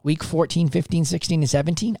play week 14, 15, 16, and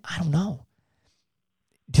 17? I don't know.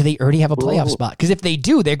 Do they already have a playoff spot? Because if they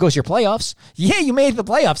do, there goes your playoffs. Yeah, you made the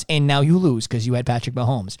playoffs, and now you lose because you had Patrick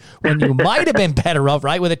Mahomes. When you might have been better off,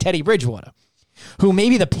 right, with a Teddy Bridgewater, who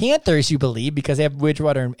maybe the Panthers, you believe, because they have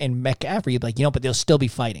Bridgewater and McCaffrey, you'd be like, but they'll still be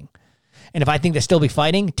fighting. And if I think they'll still be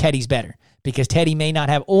fighting, Teddy's better. Because Teddy may not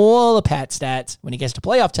have all the Pat stats. When he gets to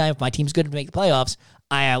playoff time, if my team's good to make the playoffs,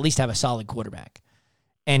 I at least have a solid quarterback.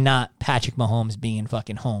 And not Patrick Mahomes being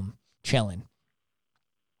fucking home, chilling.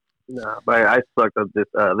 Nah, but I sucked up this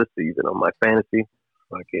season on my fantasy.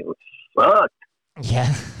 Fucking sucked.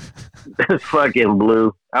 Yeah. This fucking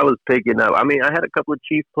blew. I was picking up. I mean, I had a couple of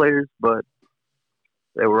Chiefs players, but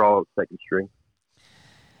they were all second string.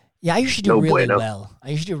 Yeah, I usually do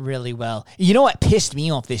really well. You know what pissed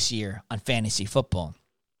me off this year on fantasy football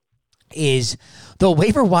is the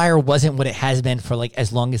waiver wire wasn't what it has been for like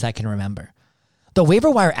as long as I can remember. The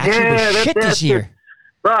waiver wire actually was shit this year.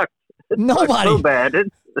 Sucked. Nobody. So bad.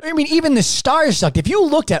 I mean, even the stars sucked. If you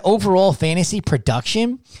looked at overall fantasy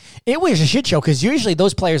production, it was a shit show because usually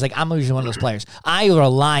those players, like I'm usually one of those players, I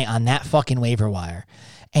rely on that fucking waiver wire.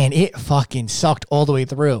 And it fucking sucked all the way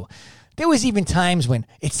through. There was even times when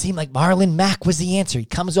it seemed like Marlon Mack was the answer. He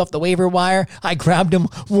comes off the waiver wire. I grabbed him.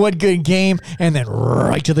 One good game. And then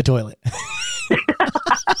right to the toilet.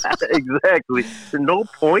 Exactly. There's no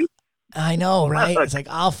point. I know, right? It's like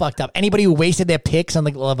all fucked up. Anybody who wasted their picks on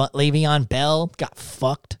like Le'Veon Bell got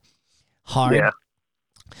fucked hard.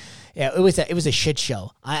 Yeah, it was a shit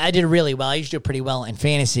show. I did really well. I used to do pretty well in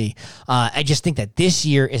fantasy. I just think that this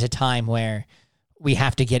year is a time where we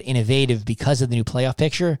have to get innovative because of the new playoff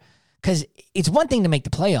picture. Because it's one thing to make the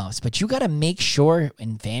playoffs, but you got to make sure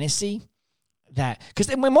in fantasy that, because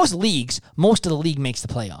in most leagues, most of the league makes the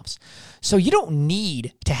playoffs. So you don't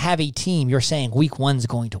need to have a team you're saying week one's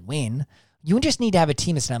going to win. You just need to have a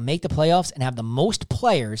team that's going to make the playoffs and have the most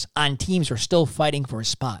players on teams who are still fighting for a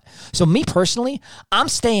spot. So me personally, I'm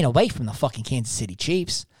staying away from the fucking Kansas City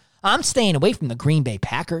Chiefs. I'm staying away from the Green Bay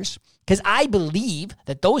Packers because I believe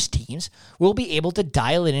that those teams will be able to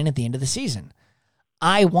dial it in at the end of the season.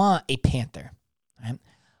 I want a Panther. Right?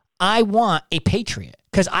 I want a Patriot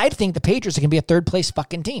because I think the Patriots are going to be a third-place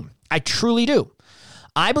fucking team. I truly do.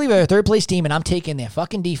 I believe they're a third-place team, and I'm taking their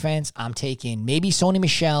fucking defense. I'm taking maybe Sony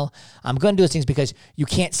Michel. I'm going to do those things because you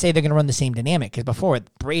can't say they're going to run the same dynamic because before,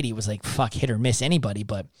 Brady was like, fuck, hit or miss anybody,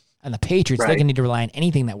 but on the Patriots, They're going to need to rely on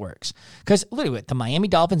anything that works. Because literally, with the Miami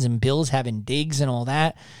Dolphins and Bills having Diggs and all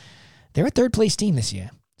that, they're a third-place team this year.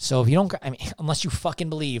 So if you don't, unless you fucking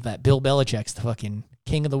believe that Bill Belichick's the fucking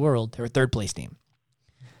king of the world, they're a third-place team.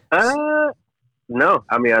 No,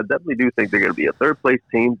 I mean I definitely do think they're going to be a third-place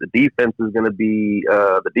team. The defense is going to be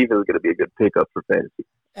a good pickup for fantasy.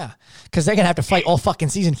 Yeah, because they're going to have to fight all fucking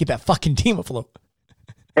season to keep that fucking team afloat.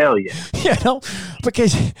 Hell yeah.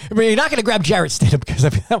 Because you're not going to grab Jarrett Stidham because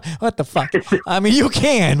what the fuck? I mean, you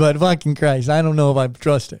can, but fucking Christ, I don't know if I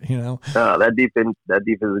trust it, that defense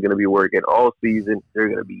is going to be working all season. They're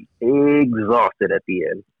going to be exhausted at the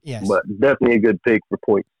end. Yes. But definitely a good pick for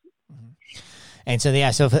points. And so, yeah,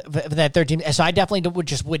 so for that third team, so I definitely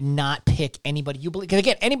would not pick anybody you believe. Because,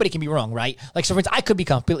 again, anybody can be wrong, right? Like, so for instance, I could be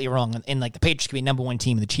completely wrong, and like the Patriots could be number one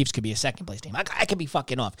team, and the Chiefs could be a second-place team. I could be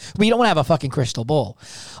fucking off. But you don't want to have a fucking crystal ball.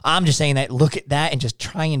 I'm just saying that look at that and just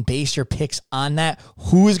try and base your picks on that.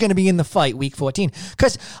 Who's going to be in the fight week 14?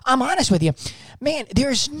 Because I'm honest with you, man,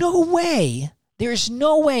 there's no way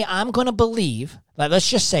I'm going to believe, like, let's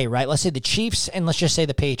just say, right? Let's say the Chiefs and let's just say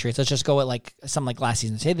the Patriots. Let's just go with like something like last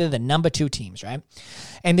season. Say they're the number two teams, right?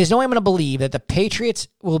 And there's no way I'm going to believe that the Patriots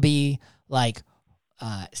will be like,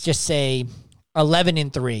 just say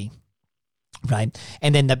 11-3, right?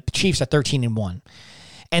 And then the Chiefs are 13-1.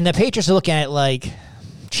 And the Patriots are looking at it like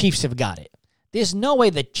Chiefs have got it. There's no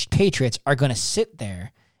way the Patriots are going to sit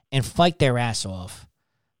there and fight their ass off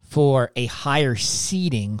for a higher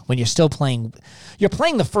seeding when you're still playing. You're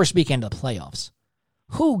playing the first weekend of the playoffs.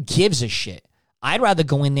 Who gives a shit? I'd rather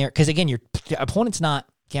go in there because, again, your opponent's not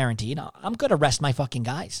guaranteed. I'm going to rest my fucking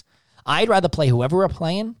guys. I'd rather play whoever we're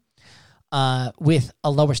playing with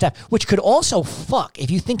a lower staff, which could also fuck,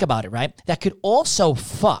 if you think about it, right? That could also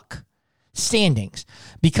fuck standings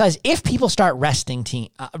because if people start resting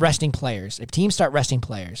players, if teams start resting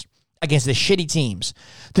players against the shitty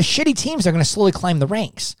teams are going to slowly climb the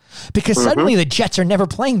ranks because suddenly the Jets are never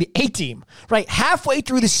playing the A team, right? Halfway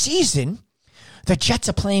through the season, the Jets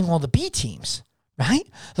are playing all the B teams, right?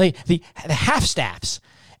 Like the half staffs.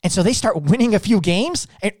 And so they start winning a few games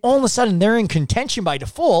and all of a sudden they're in contention by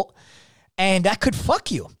default and that could fuck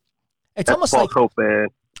you. It's almost like hope, man.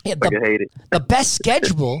 Yeah, I could hate it. the best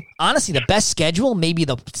schedule, honestly, the best schedule, maybe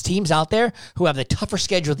the teams out there who have the tougher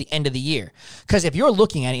schedule at the end of the year. Because if you're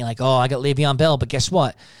looking at it, you're like, oh, I got Le'Veon Bell, but guess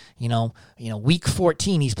what? Week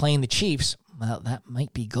 14, he's playing the Chiefs. Well, that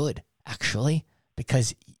might be good, actually,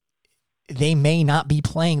 because they may not be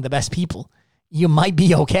playing the best people. You might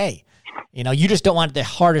be okay. You just don't want the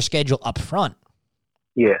harder schedule up front.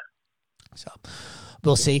 Yeah. So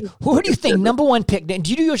we'll see. Who do you think number one pick?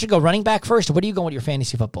 Do you usually go running back first, or what do you go with your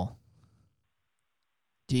fantasy football?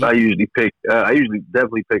 I usually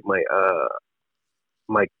definitely pick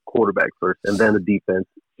my quarterback first, and then the defense,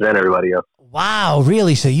 then everybody else. Wow,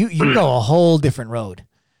 really? So you go a whole different road.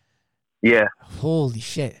 Yeah. Holy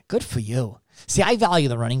shit. Good for you. See, I value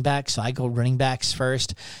the running back, so I go running backs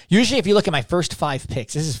first. Usually, if you look at my first 5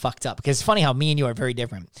 picks, this is fucked up because it's funny how me and you are very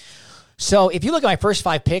different. So if you look at my first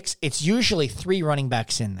 5 picks, it's usually 3 running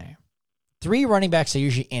backs in there. 3 running backs are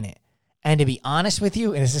usually in it. And to be honest with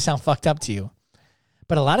you, and this will sound fucked up to you,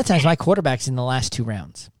 but a lot of times my quarterback's in the last 2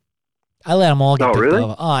 rounds. I let them all get picked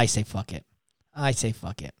over. Oh, I say fuck it.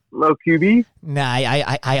 No QB? Nah,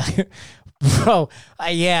 bro,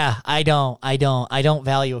 I don't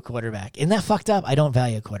value a quarterback. Isn't that fucked up? I don't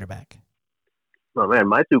value a quarterback. Oh, man,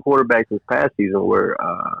 my 2 quarterbacks this past season were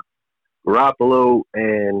Garoppolo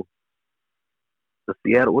and the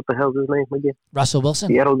Seattle. What the hell's his name again? Russell Wilson?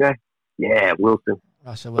 Seattle guy? Yeah, Wilson.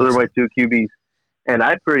 Russell Wilson. Those are my 2 QBs. And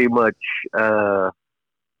I pretty much,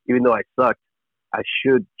 even though I sucked, I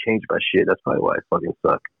should change my shit. That's probably why I fucking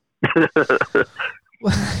suck.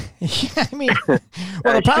 Yeah, I mean, well,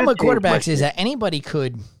 the problem with quarterbacks is that anybody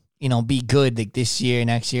could, be good like this year,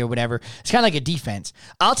 next year, whatever. It's kind of like a defense.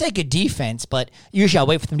 I'll take a defense, but usually I'll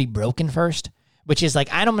wait for them to be broken first, which is like,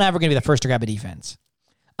 I'm never going to be the first to grab a defense.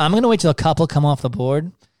 I'm going to wait till a couple come off the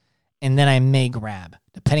board, and then I may grab,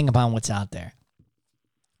 depending upon what's out there.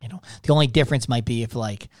 The only difference might be if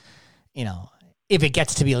if it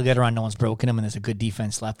gets to be later on, no one's broken them and there's a good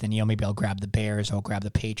defense left, then, maybe I'll grab the Bears or I'll grab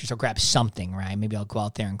the Patriots or grab something, right? Maybe I'll go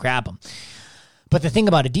out there and grab them. But the thing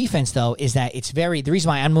about a defense, though, is that the reason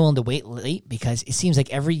why I'm willing to wait late, because it seems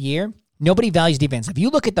like every year, nobody values defense. If you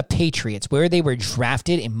look at the Patriots, where they were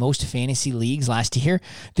drafted in most fantasy leagues last year,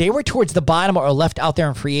 they were towards the bottom or left out there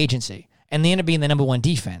in free agency. And they end up being the number 1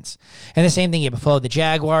 defense. And the same thing before the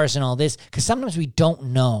Jaguars and all this, because sometimes we don't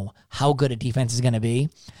know how good a defense is going to be.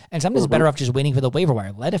 And sometimes it's better off just waiting for the waiver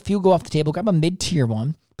wire. Let a few go off the table, grab a mid-tier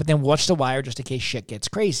one, but then watch the wire just in case shit gets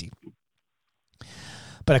crazy.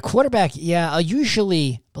 But a quarterback, I'll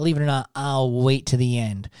usually, believe it or not, I'll wait to the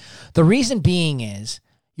end. The reason being is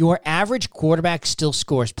your average quarterback still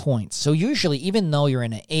scores points. So usually, even though you're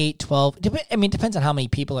in an 8, 12, it depends on how many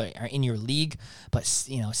people are in your league, but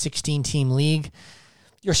 16-team league,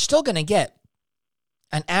 you're still going to get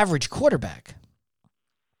an average quarterback.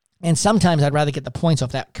 And sometimes I'd rather get the points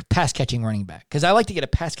off that pass-catching running back, because I like to get a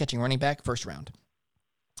pass-catching running back first round,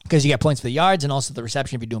 because you get points for the yards and also the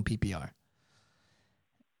reception if you're doing PPR.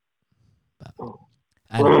 But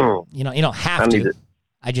you don't have to.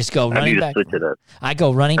 I just go running back. Switch it up. I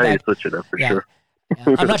go running back. I need to switch it up for sure.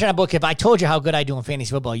 I'm not trying to book. If I told you how good I do in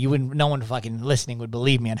fantasy football, no one fucking listening would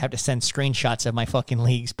believe me. I'd have to send screenshots of my fucking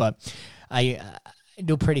leagues, but I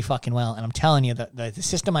do pretty fucking well. And I'm telling you, the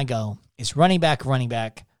system I go is running back,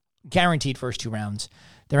 guaranteed first 2 rounds.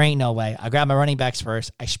 There ain't no way. I grab my running backs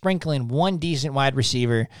first. I sprinkle in 1 decent wide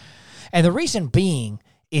receiver. And the reason being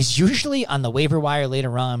is usually on the waiver wire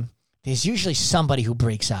later on, there's usually somebody who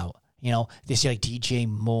breaks out. This like DJ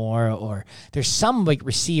Moore, or there's some like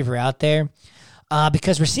receiver out there,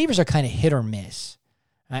 because receivers are kind of hit or miss.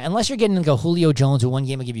 Unless you're getting to go Julio Jones, who one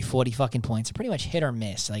game will give you 40 fucking points. They're pretty much hit or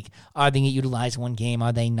miss. Like, are they going to utilize one game?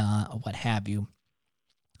 Are they not? Or what have you.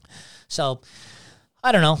 So,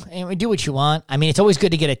 I don't know. Do what you want. It's always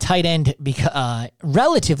good to get a tight end,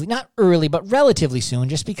 relatively, not early, but relatively soon,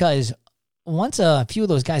 just because once a few of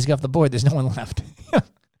those guys get off the board, there's no one left.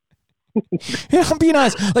 I'm being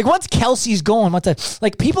honest. Like, once Kelsey's going,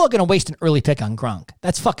 people are going to waste an early pick on Gronk.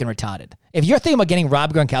 That's fucking retarded. If you're thinking about getting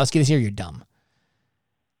Rob Gronkowski this year, you're dumb.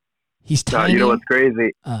 He's tiny. You know what's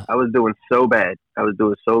crazy? I was doing so bad.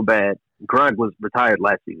 Gronk was retired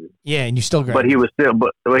last season. Yeah, and you still grabbed him. He was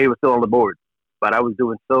still on the board. But I was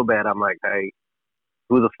doing so bad. I'm like, hey,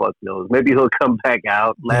 who the fuck knows? Maybe he'll come back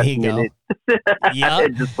out last minute.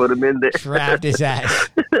 Yep. Just put him in there. Trapped his ass.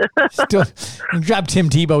 Still, grab Tim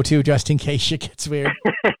Tebow too, just in case shit gets weird.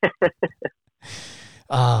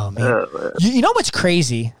 Oh man, you know what's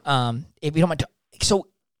crazy? If you don't mind, so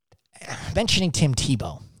mentioning Tim Tebow,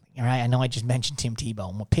 all right? I know I just mentioned Tim Tebow,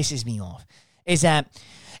 and what pisses me off is that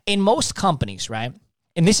in most companies, right?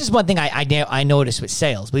 and this is one thing I noticed with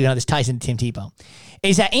sales, believe it or not, this ties into Tim Tebow,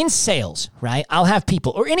 is that in sales, right, I'll have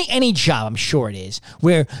people, or any job, I'm sure it is,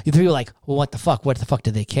 where people are like, well, what the fuck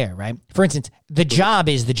do they care, right? For instance, the job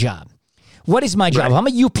is the job. What is my job? Right. I'm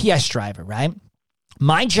a UPS driver, right?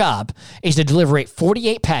 My job is to deliver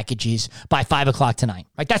 48 packages by 5 o'clock tonight.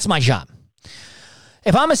 Right? That's my job.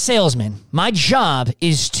 If I'm a salesman, my job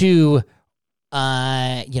is to,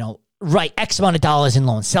 write X amount of dollars in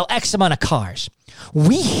loans, sell X amount of cars.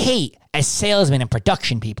 We hate, as salesmen and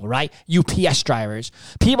production people, right? UPS drivers,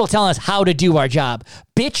 people telling us how to do our job.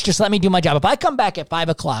 Bitch, just let me do my job. If I come back at 5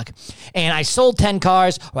 o'clock and I sold 10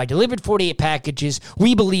 cars or I delivered 48 packages,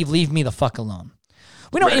 we believe, leave me the fuck alone.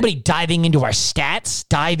 We don't want anybody diving into our stats,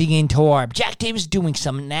 diving into our objectives, doing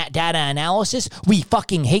some data analysis. We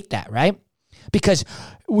fucking hate that, right? Because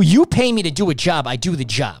you pay me to do a job, I do the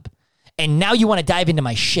job. And now you want to dive into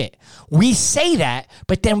my shit. We say that,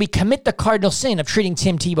 but then we commit the cardinal sin of treating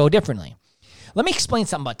Tim Tebow differently. Let me explain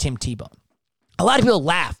something about Tim Tebow. A lot of people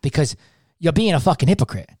laugh because you're being a fucking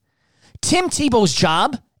hypocrite. Tim Tebow's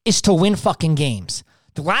job is to win fucking games.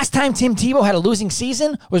 The last time Tim Tebow had a losing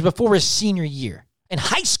season was before his senior year. In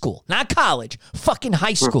high school, not college, fucking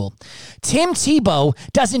high school. Tim Tebow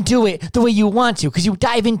doesn't do it the way you want to because you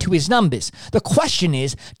dive into his numbers. The question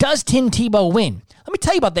is, does Tim Tebow win? Let me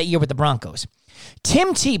tell you about that year with the Broncos.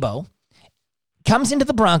 Tim Tebow comes into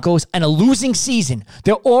the Broncos in a losing season.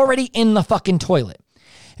 They're already in the fucking toilet.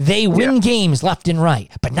 They win games left and right,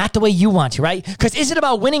 but not the way you want to, right? Because is it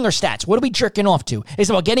about winning or stats? What are we jerking off to? Is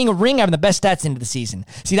it about getting a ring, having the best stats into the season?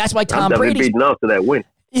 See, that's why Tom Brady's beating off to that win.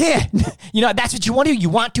 Yeah, that's what you want to do. You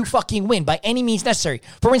want to fucking win by any means necessary.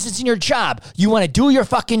 For instance, in your job, you want to do your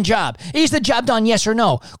fucking job. Is the job done, yes or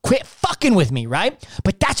no? Quit fucking with me, right?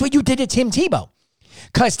 But that's what you did to Tim Tebow.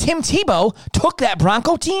 Because Tim Tebow took that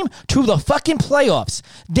Bronco team to the fucking playoffs.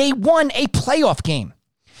 They won a playoff game.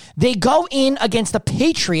 They go in against the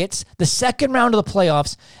Patriots, the second round of the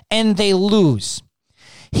playoffs, and they lose.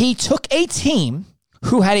 He took a team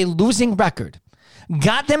who had a losing record,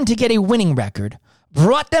 got them to get a winning record,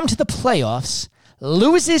 brought them to the playoffs,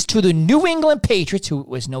 loses to the New England Patriots, who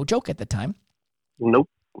was no joke at the time. Nope.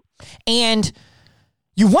 And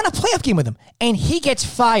you won a playoff game with him, and he gets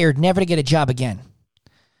fired, never to get a job again.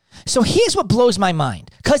 So here's what blows my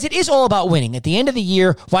mind, because it is all about winning. At the end of the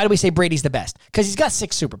year, why do we say Brady's the best? Because he's got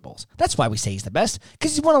 6 Super Bowls. That's why we say he's the best,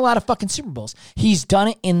 because he's won a lot of fucking Super Bowls. He's done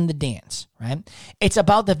it in the dance, right? It's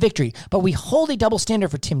about the victory, but we hold a double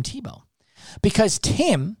standard for Tim Tebow, because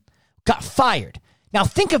Tim got fired. Now,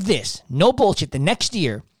 think of this. No bullshit. The next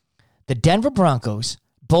year, the Denver Broncos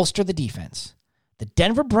bolster the defense. The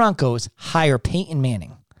Denver Broncos hire Peyton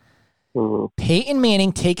Manning. Mm-hmm. Peyton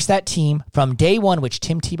Manning takes that team from day one, which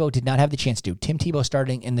Tim Tebow did not have the chance to do. Tim Tebow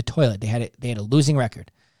starting in the toilet. They had a losing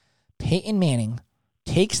record. Peyton Manning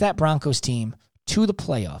takes that Broncos team to the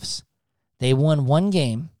playoffs. They won one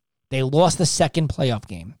game. They lost the second playoff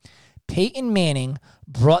game. Peyton Manning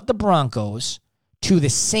brought the Broncos to the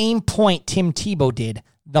same point Tim Tebow did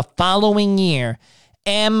the following year,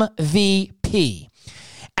 MVP.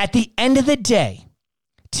 At the end of the day,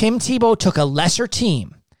 Tim Tebow took a lesser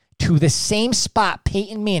team to the same spot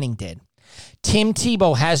Peyton Manning did. Tim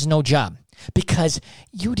Tebow has no job because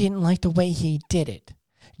you didn't like the way he did it.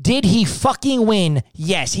 Did he fucking win?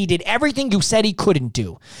 Yes, he did everything you said he couldn't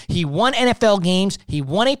do. He won NFL games. He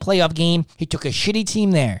won a playoff game. He took a shitty team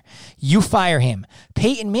there. You fire him.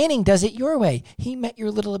 Peyton Manning does it your way. He met your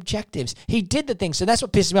little objectives. He did the thing. So that's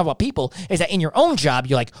what pisses me off about people is that in your own job,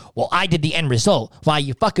 you're like, well, I did the end result. Why are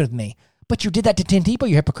you fucking with me? But you did that to Tim Tebow,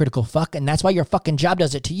 you hypocritical fuck, and that's why your fucking job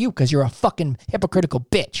does it to you, because you're a fucking hypocritical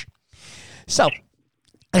bitch. So,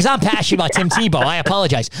 because I'm passionate about Tim Tebow, I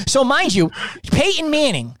apologize. So, mind you, Peyton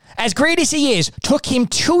Manning, as great as he is, took him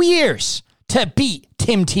 2 years to beat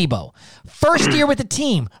Tim Tebow. First year with the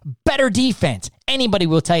team, better defense. Anybody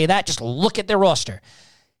will tell you that. Just look at their roster.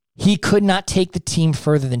 He could not take the team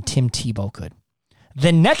further than Tim Tebow could.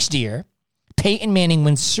 The next year, Peyton Manning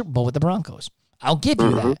wins Super Bowl with the Broncos. I'll give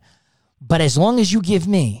you that. But as long as you give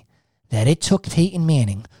me that it took Peyton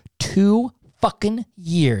Manning 2 fucking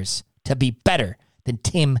years to be better than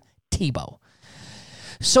Tim Tebow.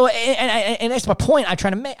 So, and that's my point I'm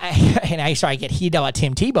trying to make. I get heated about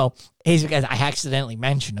Tim Tebow is because I accidentally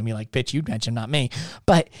mentioned him. You're like, bitch, you mentioned, not me.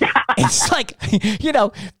 But it's like, you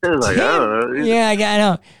know. It's like, Tim, I don't know. Yeah, I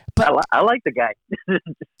know. But I like the guy.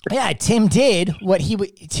 yeah, Tim did what he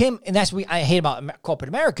would. Tim, and that's what I hate about corporate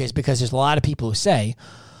America is because there's a lot of people who say,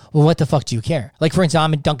 well, what the fuck do you care? Like, for instance,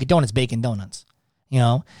 I'm in Dunkin' Donuts baking donuts. You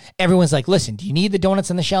know, everyone's like, listen, do you need the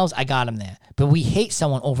donuts on the shelves? I got them there. But we hate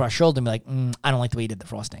someone over our shoulder and be like, I don't like the way you did the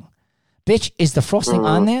frosting. Bitch, is the frosting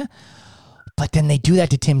on there? But then they do that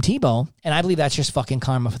to Tim Tebow, and I believe that's just fucking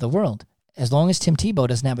karma for the world. As long as Tim Tebow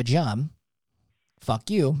doesn't have a job, fuck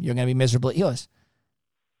you. You're going to be miserable at yours.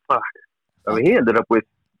 Fuck. I mean, he ended up with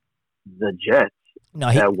the Jets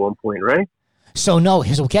at one point, right? So, no,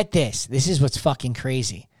 so get this. This is what's fucking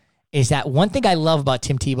crazy. Is that one thing I love about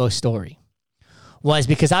Tim Tebow's story was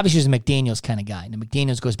because obviously he was a McDaniels kind of guy. And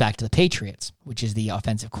McDaniels goes back to the Patriots, which is the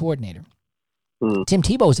offensive coordinator. Tim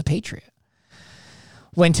Tebow was a Patriot.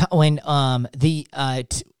 When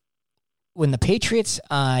the Patriots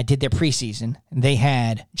did their preseason, they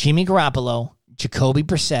had Jimmy Garoppolo, Jacoby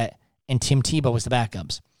Brissett, and Tim Tebow was the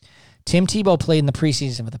backups. Tim Tebow played in the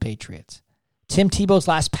preseason for the Patriots. Tim Tebow's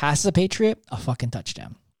last pass as a Patriot, a fucking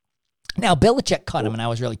touchdown. Now, Belichick cut him, and I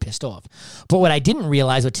was really pissed off. But what I didn't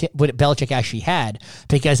realize what Belichick actually had,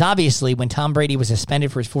 because obviously when Tom Brady was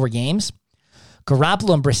suspended for his 4 games,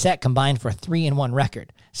 Garoppolo and Brissett combined for a 3-1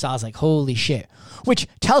 record. So I was like, holy shit. Which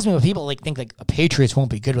tells me what people think the Patriots won't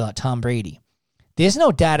be good without Tom Brady. There's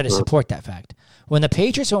no data to support that fact. When the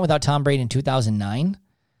Patriots went without Tom Brady in 2009,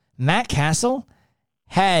 Matt Castle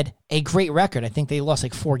had a great record. I think they lost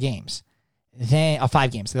like 4 games.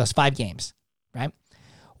 5 games. They lost 5 games, right?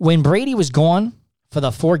 When Brady was gone for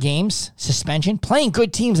the 4 games suspension, playing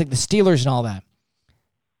good teams like the Steelers and all that,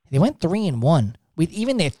 they went 3-1 with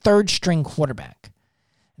even their 3rd-string quarterback.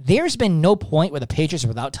 There's been no point where the Patriots were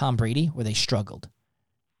without Tom Brady where they struggled.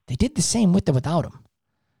 They did the same with or without him.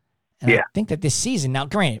 And I think that this season, now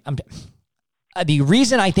granted, the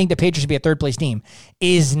reason I think the Patriots should be a 3rd-place team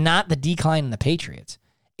is not the decline in the Patriots.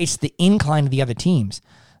 It's the incline of the other teams.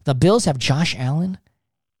 The Bills have Josh Allen,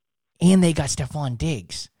 and they got Stephon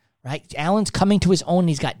Diggs, right? Allen's coming to his own, and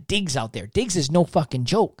he's got Diggs out there. Diggs is no fucking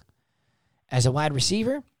joke as a wide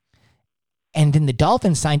receiver. And then the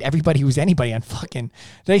Dolphins signed everybody who's anybody on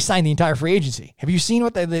they signed the entire free agency. Have you seen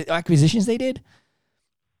what the acquisitions they did?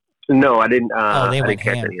 No, I didn't. They went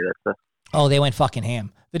catch ham. any of that stuff. Oh, they went fucking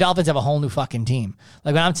ham. The Dolphins have a whole new fucking team.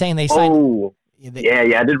 Like when I'm saying they signed. Oh, I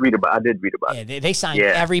did read about it. Yeah, they signed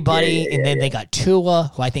everybody, and then they got Tua,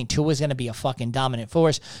 who I think Tua is going to be a fucking dominant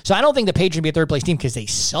force. So I don't think the Patriots will be a 3rd-place team because they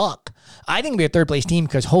suck. I think they'll be a 3rd-place team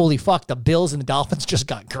because, holy fuck, the Bills and the Dolphins just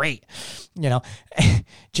got great.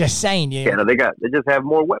 Just saying. They just have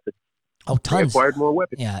more weapons. Oh, tons. They acquired more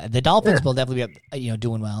weapons. Yeah, the Dolphins will definitely be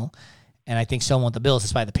doing well. And I think so won't the Bills,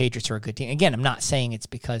 despite the Patriots are a good team. Again, I'm not saying it's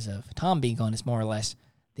because of Tom being gone. It's more or less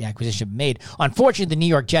the acquisition made. Unfortunately, the New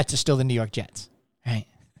York Jets are still the New York Jets. Right?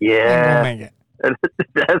 Yeah.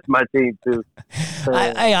 That's my team, too.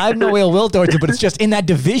 I have no ill will towards it, but it's just in that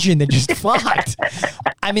division that just fucked.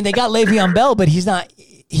 I mean, they got Le'Veon Bell, but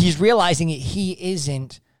he's realizing he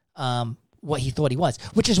isn't what he thought he was,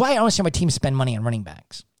 which is why I don't understand why teams spend money on running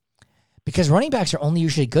backs. Because running backs are only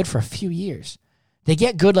usually good for a few years. They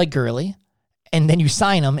get good like Gurley, and then you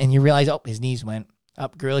sign him, and you realize, oh, his knees went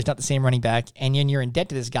up. Gurley's not the same running back, and then you're in debt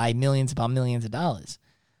to this guy millions upon millions of dollars.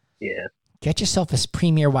 Yeah. Get yourself a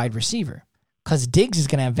premier wide receiver, because Diggs is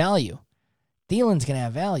going to have value. Thielen's going to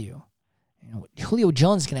have value. Julio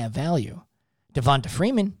Jones is going to have value. Devonta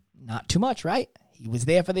Freeman, not too much, right? He was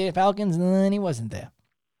there for the Falcons, and then he wasn't there.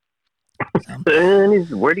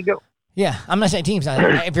 So, where'd he go? Yeah, I'm not saying teams.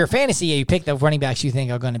 If you're fantasy, you pick the running backs you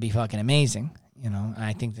think are going to be fucking amazing. And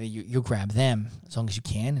I think that you grab them as long as you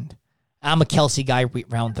can. And I'm a Kelsey guy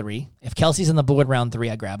round 3. If Kelsey's on the board round 3,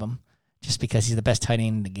 I grab him just because he's the best tight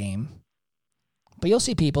end in the game. But you'll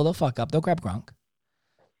see people, they'll fuck up. They'll grab Gronk.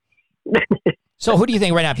 So who do you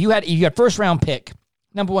think right now? If you had 1st round pick,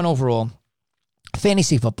 number 1 overall,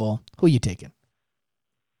 fantasy football, who are you taking?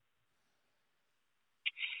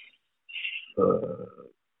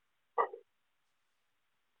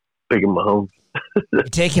 Taking Mahomes. You're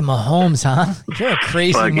taking Mahomes, huh? You're a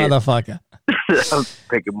crazy motherfucker. I'm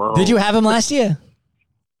taking Mahomes. Did you have him last year?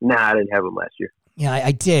 Nah, I didn't have him last year. Yeah,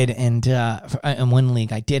 I did. And in one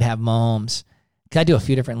league, I did have Mahomes. I do a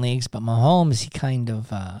few different leagues, but Mahomes, he kind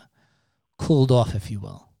of cooled off, if you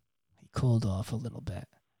will. He cooled off a little bit.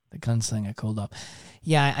 The gunslinger cooled off.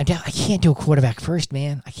 Yeah, I can't do a quarterback first,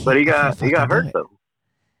 man. I can't. But he got hurt, though.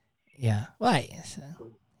 Yeah. Well,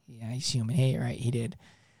 he's human. Hey, right, he did.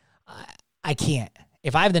 I can't.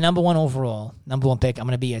 If I have the number 1 overall, number 1 pick, I'm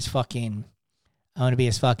gonna be as fucking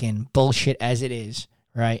bullshit as it is,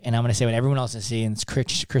 right? And I'm gonna say what everyone else is saying. It's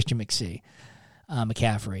Christian McCaffrey.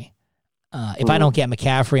 If I don't get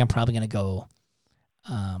McCaffrey, I'm probably gonna go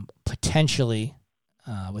potentially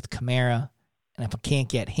with Kamara, and if I can't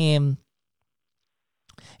get him,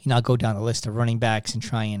 I'll go down the list of running backs and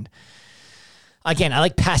try and. Again, I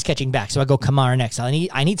like pass catching back, so I go Kamara next. I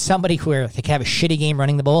need somebody where they can have a shitty game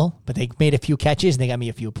running the ball, but they made a few catches and they got me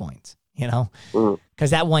a few points. Because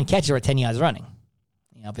that one catch is worth 10 yards running.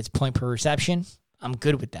 If it's point per reception, I'm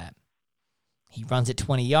good with that. He runs it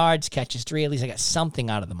 20 yards, catches 3. At least I got something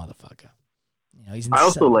out of the motherfucker. I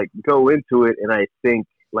also go into it and I think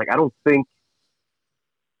I don't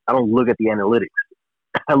look at the analytics.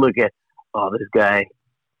 I look at this guy.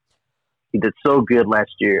 He did so good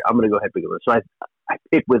last year. I'm gonna go ahead and pick him. So I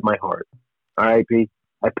pick with my heart. All right, P.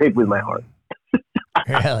 I pick with my heart.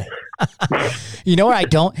 Really? You know what I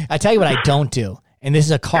don't? I tell you what I don't do, and this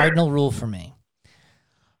is a cardinal rule for me.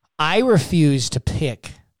 I refuse to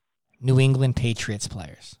pick New England Patriots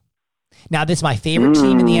players. Now, this is my favorite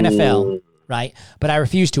team in the NFL, right? But I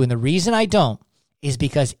refuse to, and the reason I don't is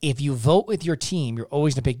because if you vote with your team, you're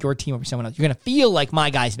always going to pick your team over someone else. You're going to feel like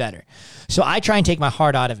my guy's better. So I try and take my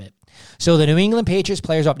heart out of it. So the New England Patriots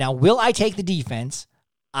players up. Now, will I take the defense?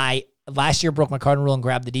 Last year broke my cardinal rule and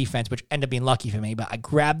grabbed the defense, which ended up being lucky for me, but I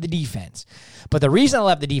grabbed the defense. But the reason I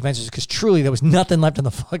left the defense is because truly there was nothing left on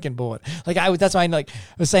the fucking board. That's why I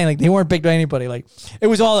was saying they weren't picked by anybody. It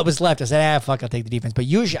was all that was left. I said, fuck, I'll take the defense. But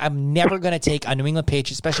usually I'm never going to take a New England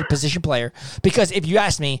Patriots, especially position player, because if you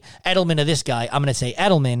ask me Edelman or this guy, I'm going to say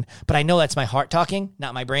Edelman, but I know that's my heart talking,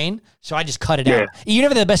 not my brain. So I just cut it out. Even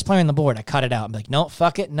if they're the best player on the board, I cut it out. I'm like, no,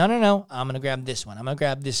 fuck it. No. I'm going to grab this one. I'm going to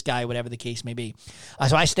grab this guy, whatever the case may be.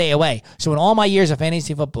 So I stay away. So in all my years of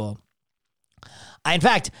fantasy football, in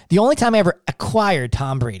fact, the only time I ever acquired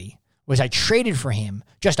Tom Brady was I traded for him,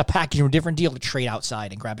 just a package or a different deal to trade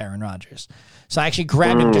outside and grab Aaron Rodgers. So I actually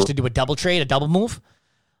grabbed him just to do a double trade, a double move.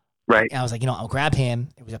 Right. And I was like, I'll grab him.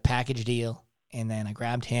 It was a package deal. And then I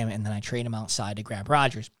grabbed him, and then I traded him outside to grab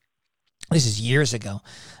Rodgers. This is years ago.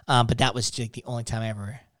 But that was the only time I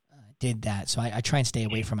ever did that. So I try and stay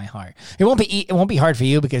away from my heart. It won't be hard for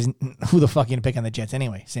you because who the fuck are you going to pick on the Jets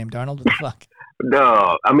anyway? Sam Darnold? What the fuck?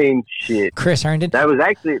 No, I mean, shit. Chris Herndon? That was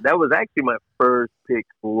actually my first pick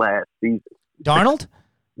last season. Darnold?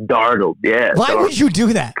 Darnold, yeah. Why would you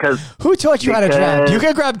do that? Who taught you how to draft? You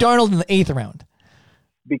could grab Darnold in the 8th round.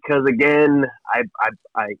 Because again, I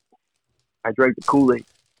drank the Kool-Aid.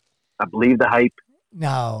 I believe the hype.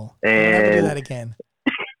 No, and I'll never do that again.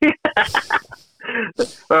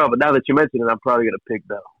 Oh, but now that you mention it, I'm probably gonna pick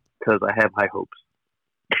Bell because I have high hopes.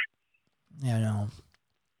 Yeah, no.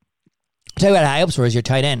 Tell you what, high hopes for is your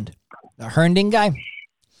tight end, the Herndon guy.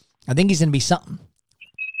 I think he's gonna be something.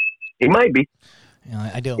 He might be.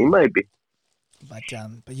 I do. He might be.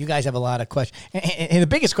 But you guys have a lot of questions. And the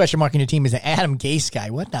biggest question mark in your team is the Adam Gase guy.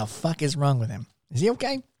 What the fuck is wrong with him? Is he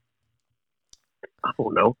okay? I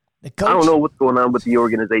don't know. The coach? I don't know what's going on with the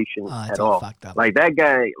organization at all. Fucked up. Like that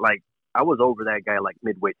guy, I was over that guy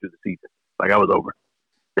midway through the season. I was over.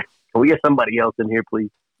 Can we get somebody else in here,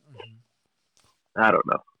 please? Mm-hmm. I don't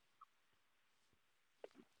know.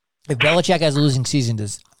 If Belichick has a losing season,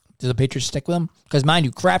 does the Patriots stick with him? Because mind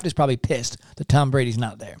you, Kraft is probably pissed that Tom Brady's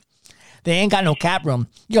not there. They ain't got no cap room.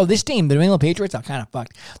 This team, the New England Patriots, are kind of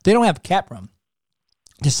fucked. They don't have cap room.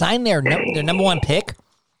 To sign their number one pick,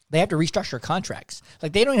 they have to restructure contracts. They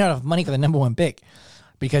don't even have enough money for the number one pick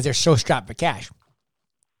because they're so strapped for cash.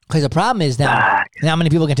 Because the problem is now many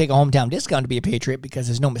people can take a hometown discount to be a Patriot because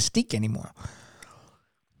there's no mystique anymore.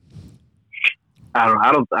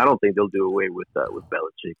 I don't think they'll do away with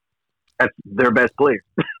Belichick. That's their best player.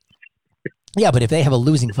 Yeah, but if they have a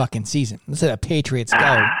losing fucking season, let's say the Patriots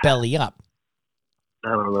go belly up. I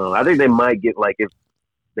don't know. I think they might get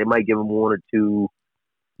they might give him one or two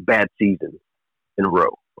bad seasons in a row.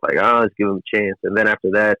 Let's give him a chance, and then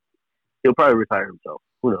after that, he'll probably retire himself.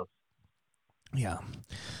 Who knows? Yeah.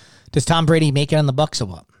 Does Tom Brady make it on the Bucs or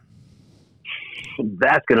what?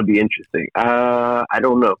 That's going to be interesting. I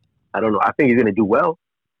don't know. I think he's going to do well.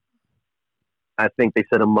 I think they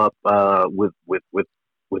set him up with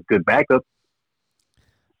good backup.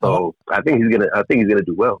 So I think he's gonna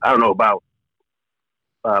do well. I don't know about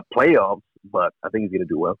playoffs, but I think he's gonna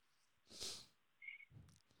do well.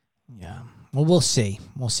 Yeah. Well, we'll see.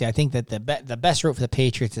 I think that the best route for the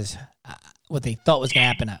Patriots is what they thought was going to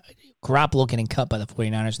happen. Garoppolo getting cut by the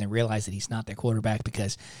 49ers, and they realized that he's not their quarterback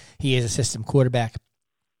because he is a system quarterback.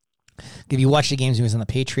 If you watch the games when he was on the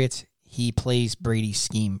Patriots, he plays Brady's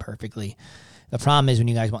scheme perfectly. The problem is when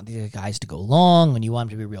you guys want these guys to go long, when you want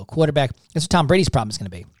him to be a real quarterback, that's what Tom Brady's problem is going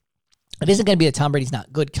to be. It isn't going to be that Tom Brady's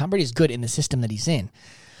not good. Tom Brady's good in the system that he's in.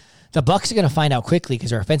 The Bucs are going to find out quickly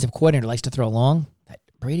because their offensive coordinator likes to throw long. That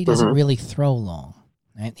Brady doesn't really throw long.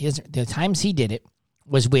 Right? The times he did it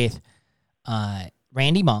was with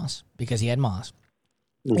Randy Moss because he had Moss.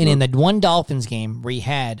 Mm-hmm. And in the one Dolphins game where he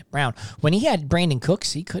had Brown, when he had Brandon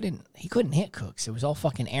Cooks, he couldn't hit Cooks. It was all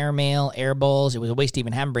fucking airmail, air balls. It was a waste to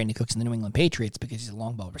even have Brandon Cooks in the New England Patriots because he's a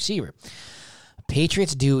long ball receiver.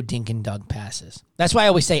 Patriots do dink and dunk passes. That's why I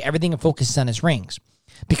always say everything focuses on his rings.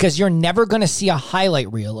 Because you're never going to see a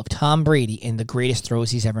highlight reel of Tom Brady in the greatest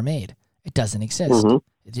throws he's ever made. It doesn't exist.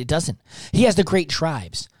 Mm-hmm. It doesn't. He has the great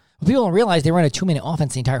drives. People don't realize they run a 2-minute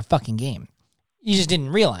offense the entire fucking game. You just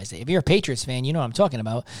didn't realize it. If you're a Patriots fan, you know what I'm talking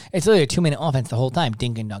about. It's literally a 2-minute offense the whole time.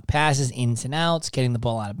 Dink and dunk passes, ins and outs, getting the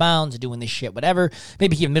ball out of bounds, doing this shit, whatever.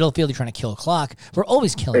 Maybe keep middle field, you're trying to kill a clock. We're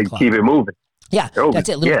always killing clock. Keep it moving. Yeah, that's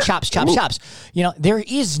it. Little chops. You know, there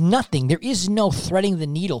is nothing. There is no threading the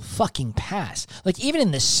needle fucking pass. Like, even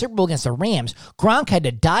in the Super Bowl against the Rams, Gronk had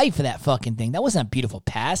to dive for that fucking thing. That wasn't a beautiful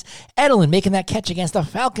pass. Edelman making that catch against the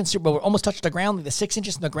Falcons Super Bowl, almost touched the ground, like the 6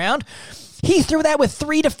 inches from the ground. He threw that with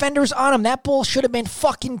 3 defenders on him. That ball should have been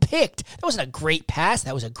fucking picked. That wasn't a great pass.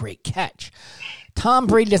 That was a great catch. Tom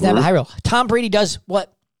Brady doesn't have a high roll. Tom Brady does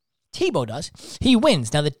what Tebow does. He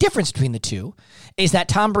wins. Now, the difference between the two is that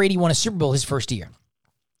Tom Brady won a Super Bowl his first year.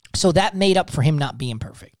 So that made up for him not being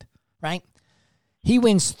perfect, right? He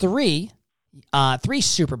wins three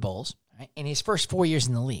Super Bowls, right, in his first 4 years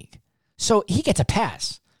in the league. So he gets a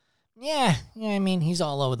pass. Yeah, I mean, he's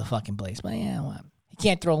all over the fucking place. But yeah, well, he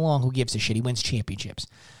can't throw long. Who gives a shit? He wins championships.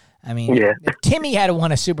 I mean, if Timmy had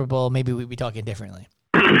won a Super Bowl, maybe we'd be talking differently.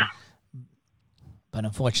 But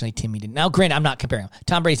unfortunately, Timmy didn't. Now, granted, I'm not comparing him.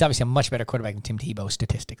 Tom Brady's obviously a much better quarterback than Tim Tebow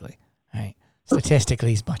statistically. All right?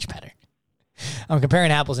 Statistically, he's much better. I'm comparing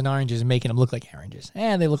apples and oranges and making them look like oranges.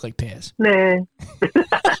 They look like pears. Nah.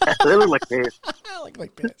 They look like pears. They look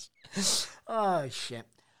like pears. Oh, shit.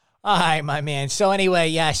 All right, my man. So anyway,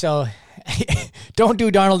 yeah, so don't do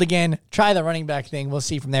Darnold again. Try the running back thing. We'll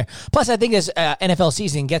see from there. Plus, I think as NFL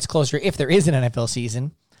season gets closer, if there is an NFL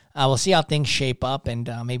season, we'll see how things shape up, and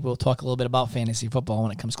maybe we'll talk a little bit about fantasy football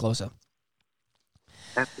when it comes closer.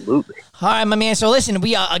 Absolutely. All right, my man. So listen,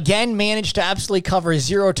 we again managed to absolutely cover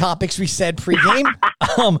 0 topics we said pregame.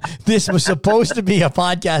 This was supposed to be a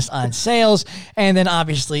podcast on sales, and then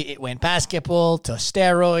obviously it went basketball to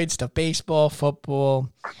steroids to baseball, football.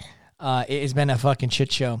 It has been a fucking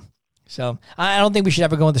shit show. So I don't think we should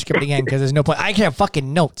ever go with the script again because there's no point. I can have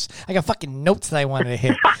fucking notes. I got fucking notes that I wanted to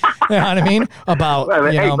hit. You know what I mean? About,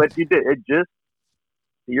 but you did it. Just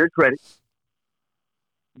to your credit,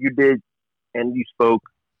 you did, and you spoke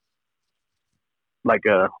like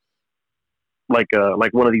one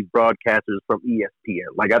of these broadcasters from ESPN.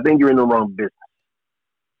 Like, I think you're in the wrong business,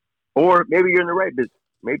 or maybe you're in the right business.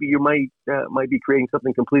 Maybe you might be creating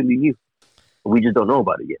something completely new. We just don't know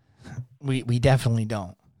about it yet. We definitely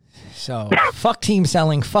don't. So fuck team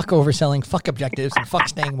selling, fuck overselling, fuck objectives, and fuck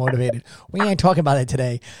staying motivated. We ain't talking about it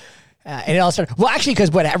today. And it all started, well, actually,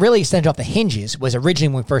 because what really sent off the hinges was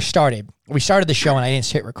originally when we first started. We started the show and I didn't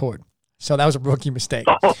hit record. So that was a rookie mistake.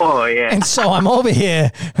 Oh, yeah. And so I'm over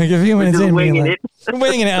here, like a few minutes in, being like, I'm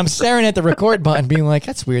winging it. I'm staring at the record button, being like,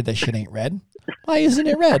 that's weird that shit ain't red. Why isn't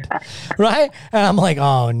it red? Right? And I'm like,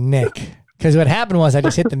 oh, Nick. Because what happened was I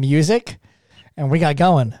just hit the music and we got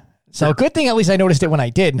going. So good thing at least I noticed it when I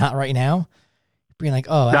did, not right now. Being like,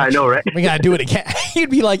 oh, I know, right? We got to do it again. You'd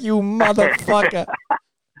be like, you motherfucker.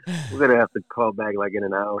 We're going to have to call back like in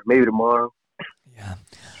an hour, maybe tomorrow. Yeah.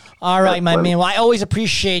 All right, my man. Well, I always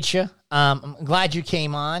appreciate you. I'm glad you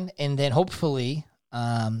came on, and then hopefully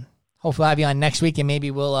I'll have you on next week, and maybe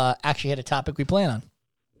we'll actually hit a topic we plan on.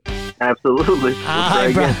 Absolutely. All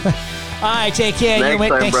right, bro. All right, take care.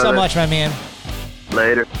 Thanks so much, my man.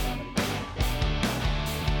 Later.